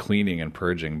into cleaning and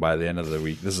purging by the end of the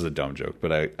week. This is a dumb joke,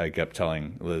 but I kept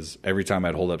telling Liz every time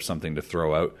I'd hold up something to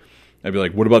throw out, I'd be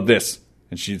like, "What about this?"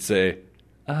 And she'd say,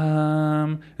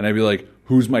 and I'd be like,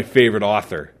 "Who's my favorite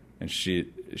author?" And she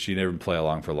never play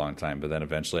along for a long time, but then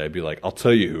eventually I'd be like, "I'll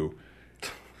tell you who."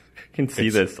 I can see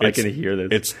this. I can hear this.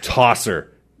 It's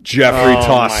Chaucer, Geoffrey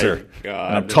Chaucer. My God.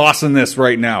 And I'm tossing this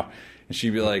right now. And she'd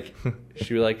be like,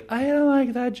 I don't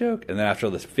like that joke. And then after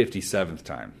the 57th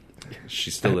time, she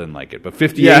still didn't like it. But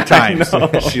 58 times,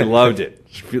 she loved it.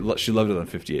 She loved it on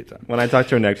 58 times. When I talk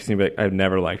to her next, she's going to be like, I've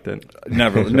never liked it.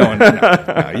 Never. No.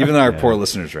 Even our poor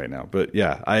listeners right now. But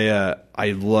yeah,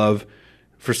 I love,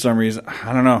 for some reason,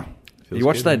 I don't know. You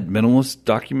watched that minimalist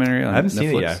documentary on Netflix? I haven't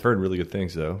seen it yet. I've heard really good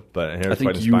things, though. But I think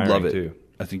quite you'd inspiring, love it. too.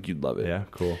 I think you'd love it. Yeah,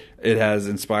 cool. It has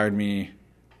inspired me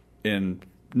in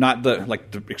not the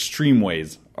extreme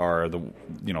ways are the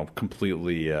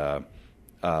completely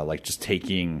like just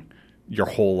taking your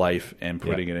whole life and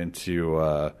putting it into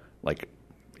a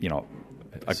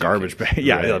garbage bag.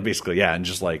 Yeah, right. Basically, yeah, and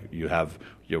just like you have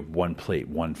one plate,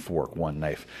 one fork, one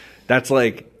knife. That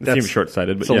seems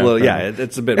short-sighted, but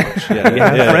it's a bit much. Yeah, you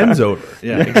have friends over.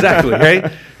 Yeah, exactly,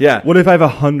 right? Yeah. What if I have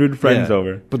 100 friends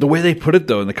over? But the way they put it,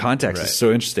 though, in the context is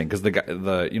so interesting because the guy,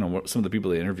 some of the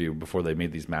people they interview before they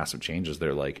made these massive changes,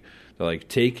 they're like,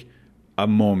 take a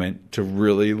moment to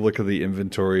really look at the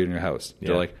inventory in your house. Yeah.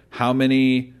 They're like, how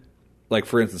many, like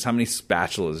for instance, how many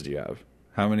spatulas do you have?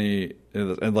 How many?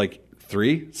 And like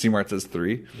 3. See where it says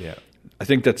 3? Yeah. I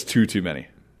think that's too many.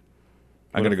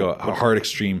 I'm going to go a hard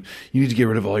extreme. You need to get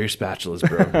rid of all your spatulas,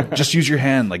 bro. Just use your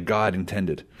hand like God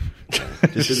intended.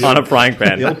 Just on a frying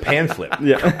pan. The old pan flip.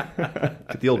 Yeah.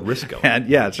 Get the old wrist going. And,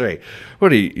 yeah, that's right.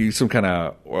 What are you some kind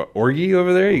of orgy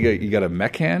over there? You got a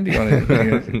mech hand you want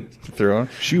to throw on?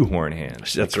 Shoehorn hand.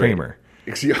 That's Kramer.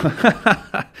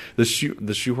 The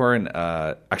shoehorn.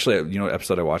 Actually, what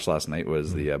episode I watched last night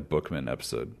was the Bookman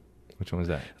episode. Which one was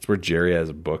that? It's where Jerry has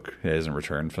a book he hasn't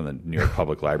returned from the New York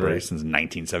Public Library since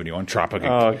 1971, Tropic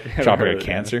of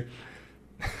Cancer.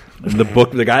 And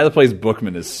the guy that plays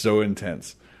Bookman is so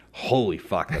intense. Holy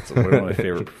fuck, that's one of my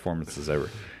favorite performances ever.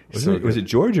 Was it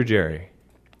George or Jerry?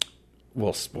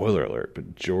 Well, spoiler alert,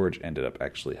 but George ended up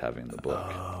actually having the book.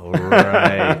 Oh,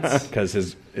 right. Because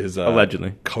his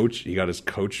allegedly coach, he got his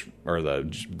coach or the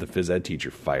phys ed teacher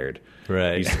fired.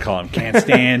 Right. He used to call him, "Can't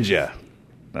stand ya."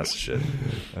 That's the shit.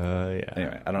 Yeah.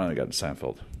 Anyway, I don't know how I got to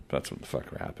Seinfeld. That's what the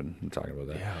fuck happened. I'm talking about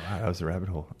that. Yeah, wow, that was a rabbit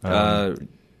hole.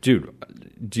 Dude,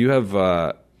 do you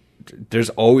have... there's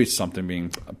always something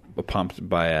being pumped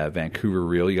by Vancouver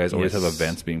Reel. You guys always have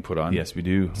events being put on. Yes, we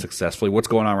do. Successfully. What's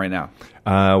going on right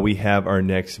now? We have our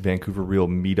next Vancouver Reel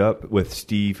meetup with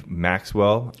Steve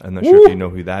Maxwell. I'm not sure if you know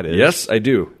who that is. Yes, I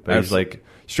do. But he's like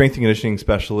strength and conditioning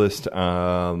specialist,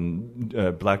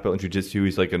 black belt in jiu-jitsu.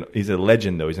 He's a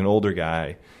legend, though. He's an older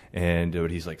guy. And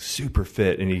he's like super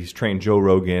fit. And he's trained Joe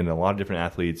Rogan and a lot of different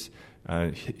athletes.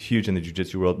 Huge in the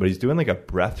jiu-jitsu world, but he's doing like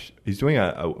he's doing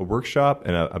a workshop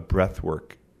and a breath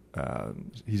work.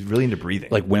 He's really into breathing.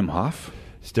 Like Wim Hof?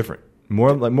 It's different.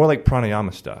 More like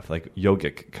pranayama stuff, like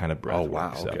yogic kind of breath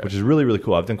work stuff, which is really, really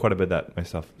cool. I've done quite a bit of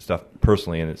that stuff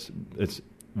personally, and it's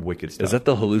wicked stuff. Is that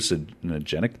the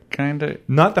hallucinogenic kind of?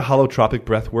 Not the holotropic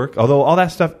breath work, although all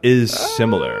that stuff is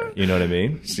similar. You know what I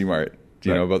mean? Smart. Do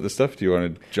you know about this stuff? Do you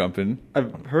want to jump in?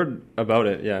 I've heard about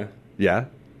it, yeah. Yeah?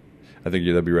 I think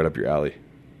that'd be right up your alley.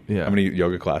 Yeah. How many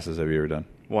yoga classes have you ever done?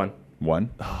 1.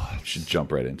 One? Oh, should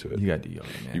jump right into it. You got to do yoga,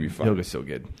 man. You'd be fine. Yoga's so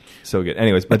good. So good.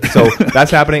 Anyways, but so that's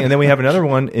happening. And then we have another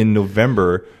one in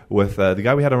November with the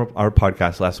guy we had on our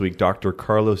podcast last week, Dr.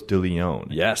 Carlos de Leon.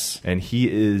 Yes. And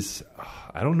he is,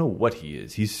 I don't know what he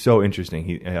is. He's so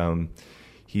interesting.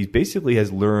 He basically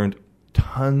has learned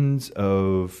tons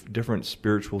of different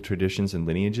spiritual traditions and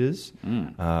lineages,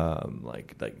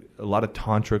 like a lot of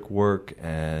tantric work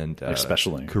and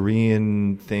especially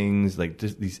Korean things, like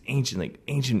just these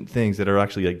ancient things that are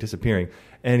actually like disappearing.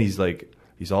 And he's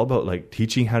all about like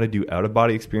teaching how to do out of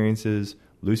body experiences,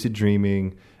 lucid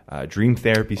dreaming, dream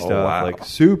therapy stuff. Wow. Like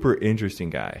super interesting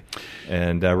guy.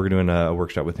 And we're doing a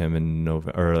workshop with him in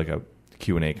November, or like a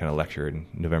Q&A kind of lecture in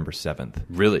November 7th.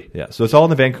 Really? Yeah. So it's all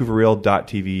in the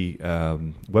VancouverReal.tv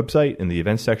website in the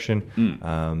events section.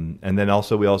 And then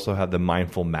we also have the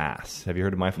Mindful Mass. Have you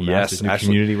heard of Mindful Mass? This new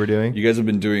community we're doing? You guys have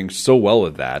been doing so well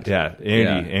with that. Yeah.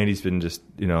 Andy's been just,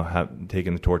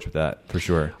 taking the torch with that for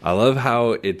sure. I love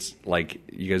how it's like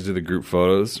you guys do the group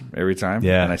photos every time.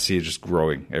 Yeah. And I see it just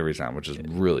growing every time, which is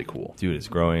really cool. Dude, it's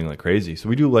growing like crazy. So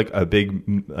we do like a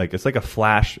big, it's like a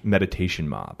flash meditation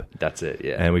mob. That's it,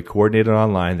 yeah. And we coordinate it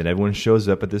online, then everyone shows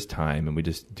up at this time, and we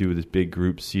just do this big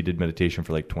group seated meditation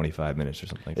for like 25 minutes or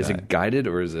something like that. Is it guided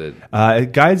or is it?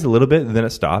 It guides a little bit, and then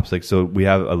it stops. Like, so we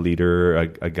have a leader,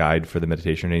 a guide for the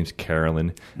meditation. Her name's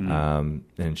Carolyn, and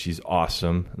she's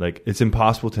awesome. Like, it's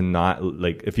impossible to not,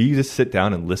 like, if you just sit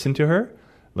down and listen to her,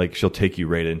 like, she'll take you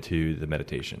right into the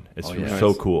meditation. It's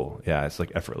so cool. Yeah, it's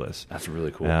like effortless. That's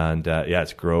really cool. And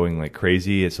it's growing like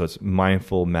crazy. So it's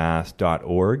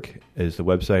mindfulmass.org is the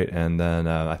website. And then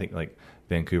I think like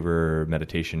Vancouver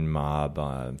Meditation Mob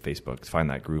on Facebook. Find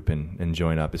that group and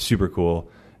join up. It's super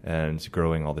cool, and it's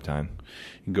growing all the time.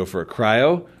 You can go for a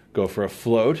cryo, go for a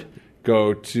float,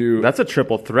 go to... That's a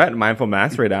triple threat. Mindful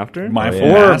Mass right after? Mindful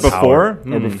Mass.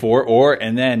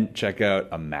 And then check out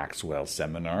a Maxwell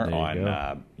seminar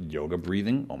on yoga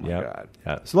breathing. Oh, my God.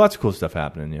 Yeah. So lots of cool stuff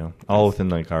happening, all within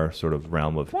like our sort of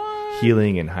realm of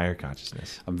healing and higher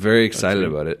consciousness. I'm very excited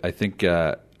about it. I think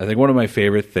one of my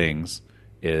favorite things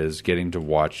is getting to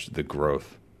watch the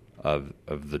growth of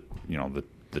the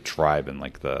the tribe, and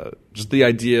like the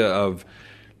idea of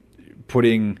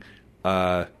putting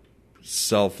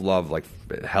self-love, like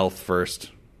health first.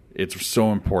 It's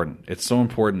so important. It's so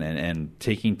important, and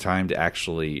taking time to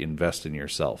actually invest in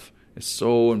yourself is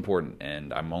so important.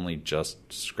 And I'm only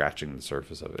just scratching the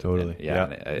surface of it. Totally.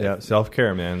 And,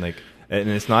 self-care, man. Like, and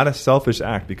it's not a selfish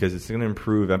act, because it's going to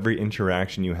improve every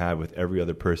interaction you have with every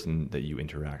other person that you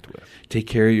interact with. Take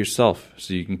care of yourself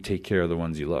so you can take care of the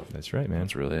ones you love. That's right, man.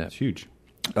 That's really it. It's huge.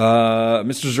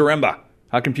 Mr. Zaremba,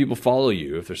 how can people follow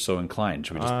you if they're so inclined?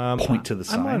 Should we just point to the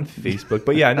sign? I'm on Facebook,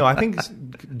 but I think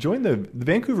join the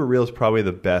Vancouver Reel is probably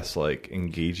the best like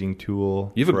engaging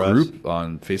tool. You have for a us. group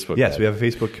on Facebook. Yes, we have a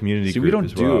Facebook community group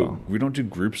as well. We don't do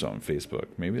groups on Facebook.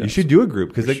 Maybe you should do a group,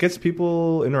 because it gets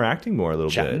people interacting more a little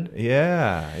Chatting? bit.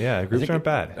 Yeah. Groups aren't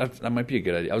bad. That might be a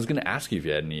good idea. I was going to ask you if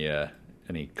you had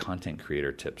any content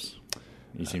creator tips.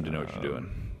 You seem to know what you're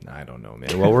doing. I don't know,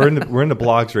 man. Well, we're in the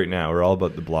blogs right now. We're all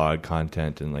about the blog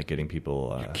content and like getting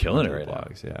people killing it right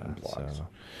blogs. now. Yeah, blogs. So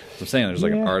I'm saying there's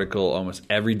like an article almost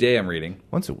every day I'm reading.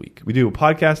 Once a week. We do a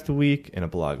podcast a week and a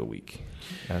blog a week.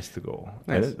 That's the goal.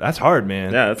 Nice. That's hard,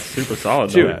 man. Yeah, that's super solid.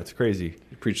 Dude, yeah, it's crazy.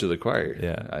 You preach to the choir.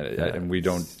 Yeah. And we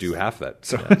don't do half that.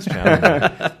 So it's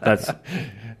challenging. That's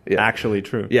actually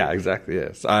true. Yeah, exactly.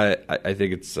 Yes, I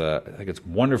think it's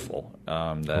wonderful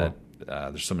that.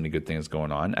 There's so many good things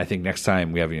going on. I think next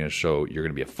time we have you on a show, you're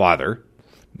going to be a father.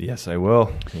 Yes, I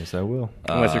will.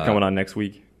 Unless you're coming on next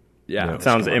week. Yeah, it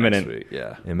sounds imminent.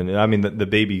 Yeah, imminent. I mean, the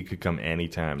baby could come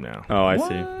anytime now. Oh, I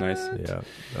see. Nice. Yeah,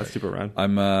 that's super rad.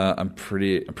 I'm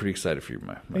pretty excited for you,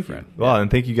 my friend. You. Well,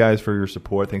 and thank you guys for your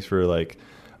support. Thanks for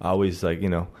always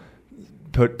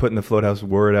putting the Floathouse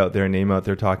word out there, name out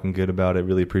there, talking good about it.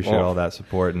 Really appreciate all that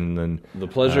support. And then the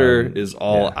pleasure is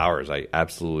all ours. I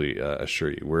absolutely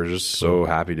assure you. We're just so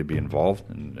happy to be involved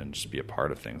and just be a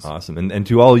part of things. Awesome. And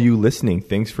to all you listening,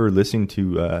 thanks for listening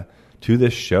to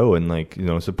this show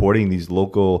and supporting these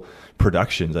local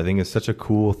productions. I think it's such a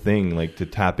cool thing, to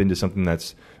tap into something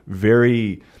that's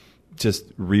very just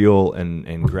real and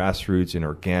grassroots and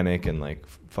organic, and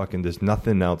fucking there's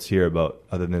nothing else here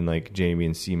other than Jamie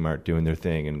and C-Mart doing their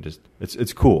thing, and just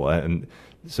it's cool. And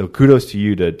so kudos to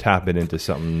you to tap it into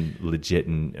something legit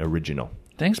and original.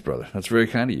 Thanks, brother. That's very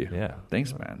kind of you. Yeah.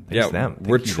 Thanks, man. Thanks them.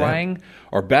 We're trying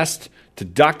our best to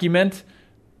document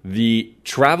the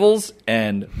travels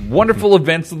and wonderful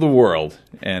events of the world.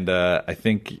 And I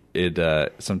think it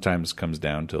sometimes comes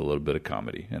down to a little bit of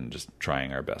comedy and just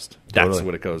trying our best. That's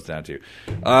what it goes down to.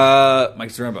 Mike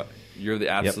Zaremba, You're the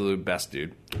absolute best,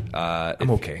 dude.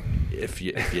 I'm okay. If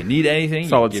you need anything,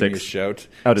 Solid you give me a 6 shout.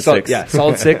 out of 6. Yeah,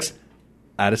 solid 6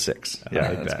 out of 6. Yeah,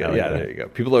 like that's that. good. I like Yeah, that. there you go.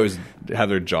 People always have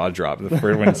their jaw drop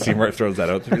when Seymour throws that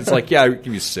out. It's like, yeah, I'll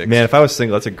give you 6. Man, if I was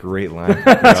single, that's a great line.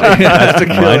 That's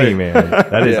money, man.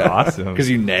 That is awesome. Because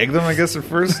you nag them, I guess, at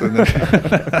first. And then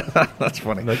that's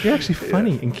funny. Like, you're actually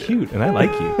funny and cute, and I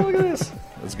like you. Look at this.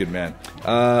 That's a good, man.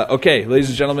 Okay, ladies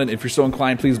and gentlemen, if you're so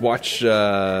inclined, please watch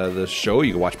the show.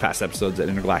 You can watch past episodes at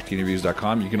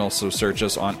intergalacticinterviews.com. You can also search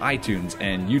us on iTunes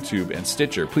and YouTube and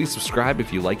Stitcher. Please subscribe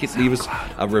if you like it. Leave us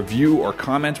a review or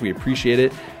comment. We appreciate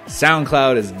it.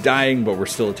 SoundCloud is dying, but we're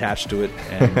still attached to it,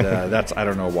 and that's, I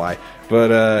don't know why.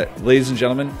 But ladies and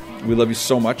gentlemen, we love you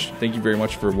so much. Thank you very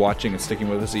much for watching and sticking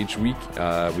with us each week.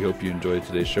 We hope you enjoyed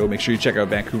today's show. Make sure you check out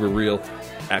Vancouver Real.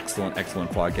 Excellent,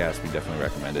 excellent podcast. We definitely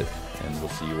recommend it. And we'll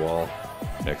see you all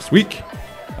next week.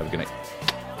 Have a good night.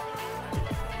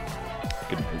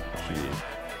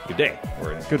 Good day.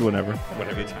 Or Good whenever.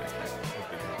 whatever time.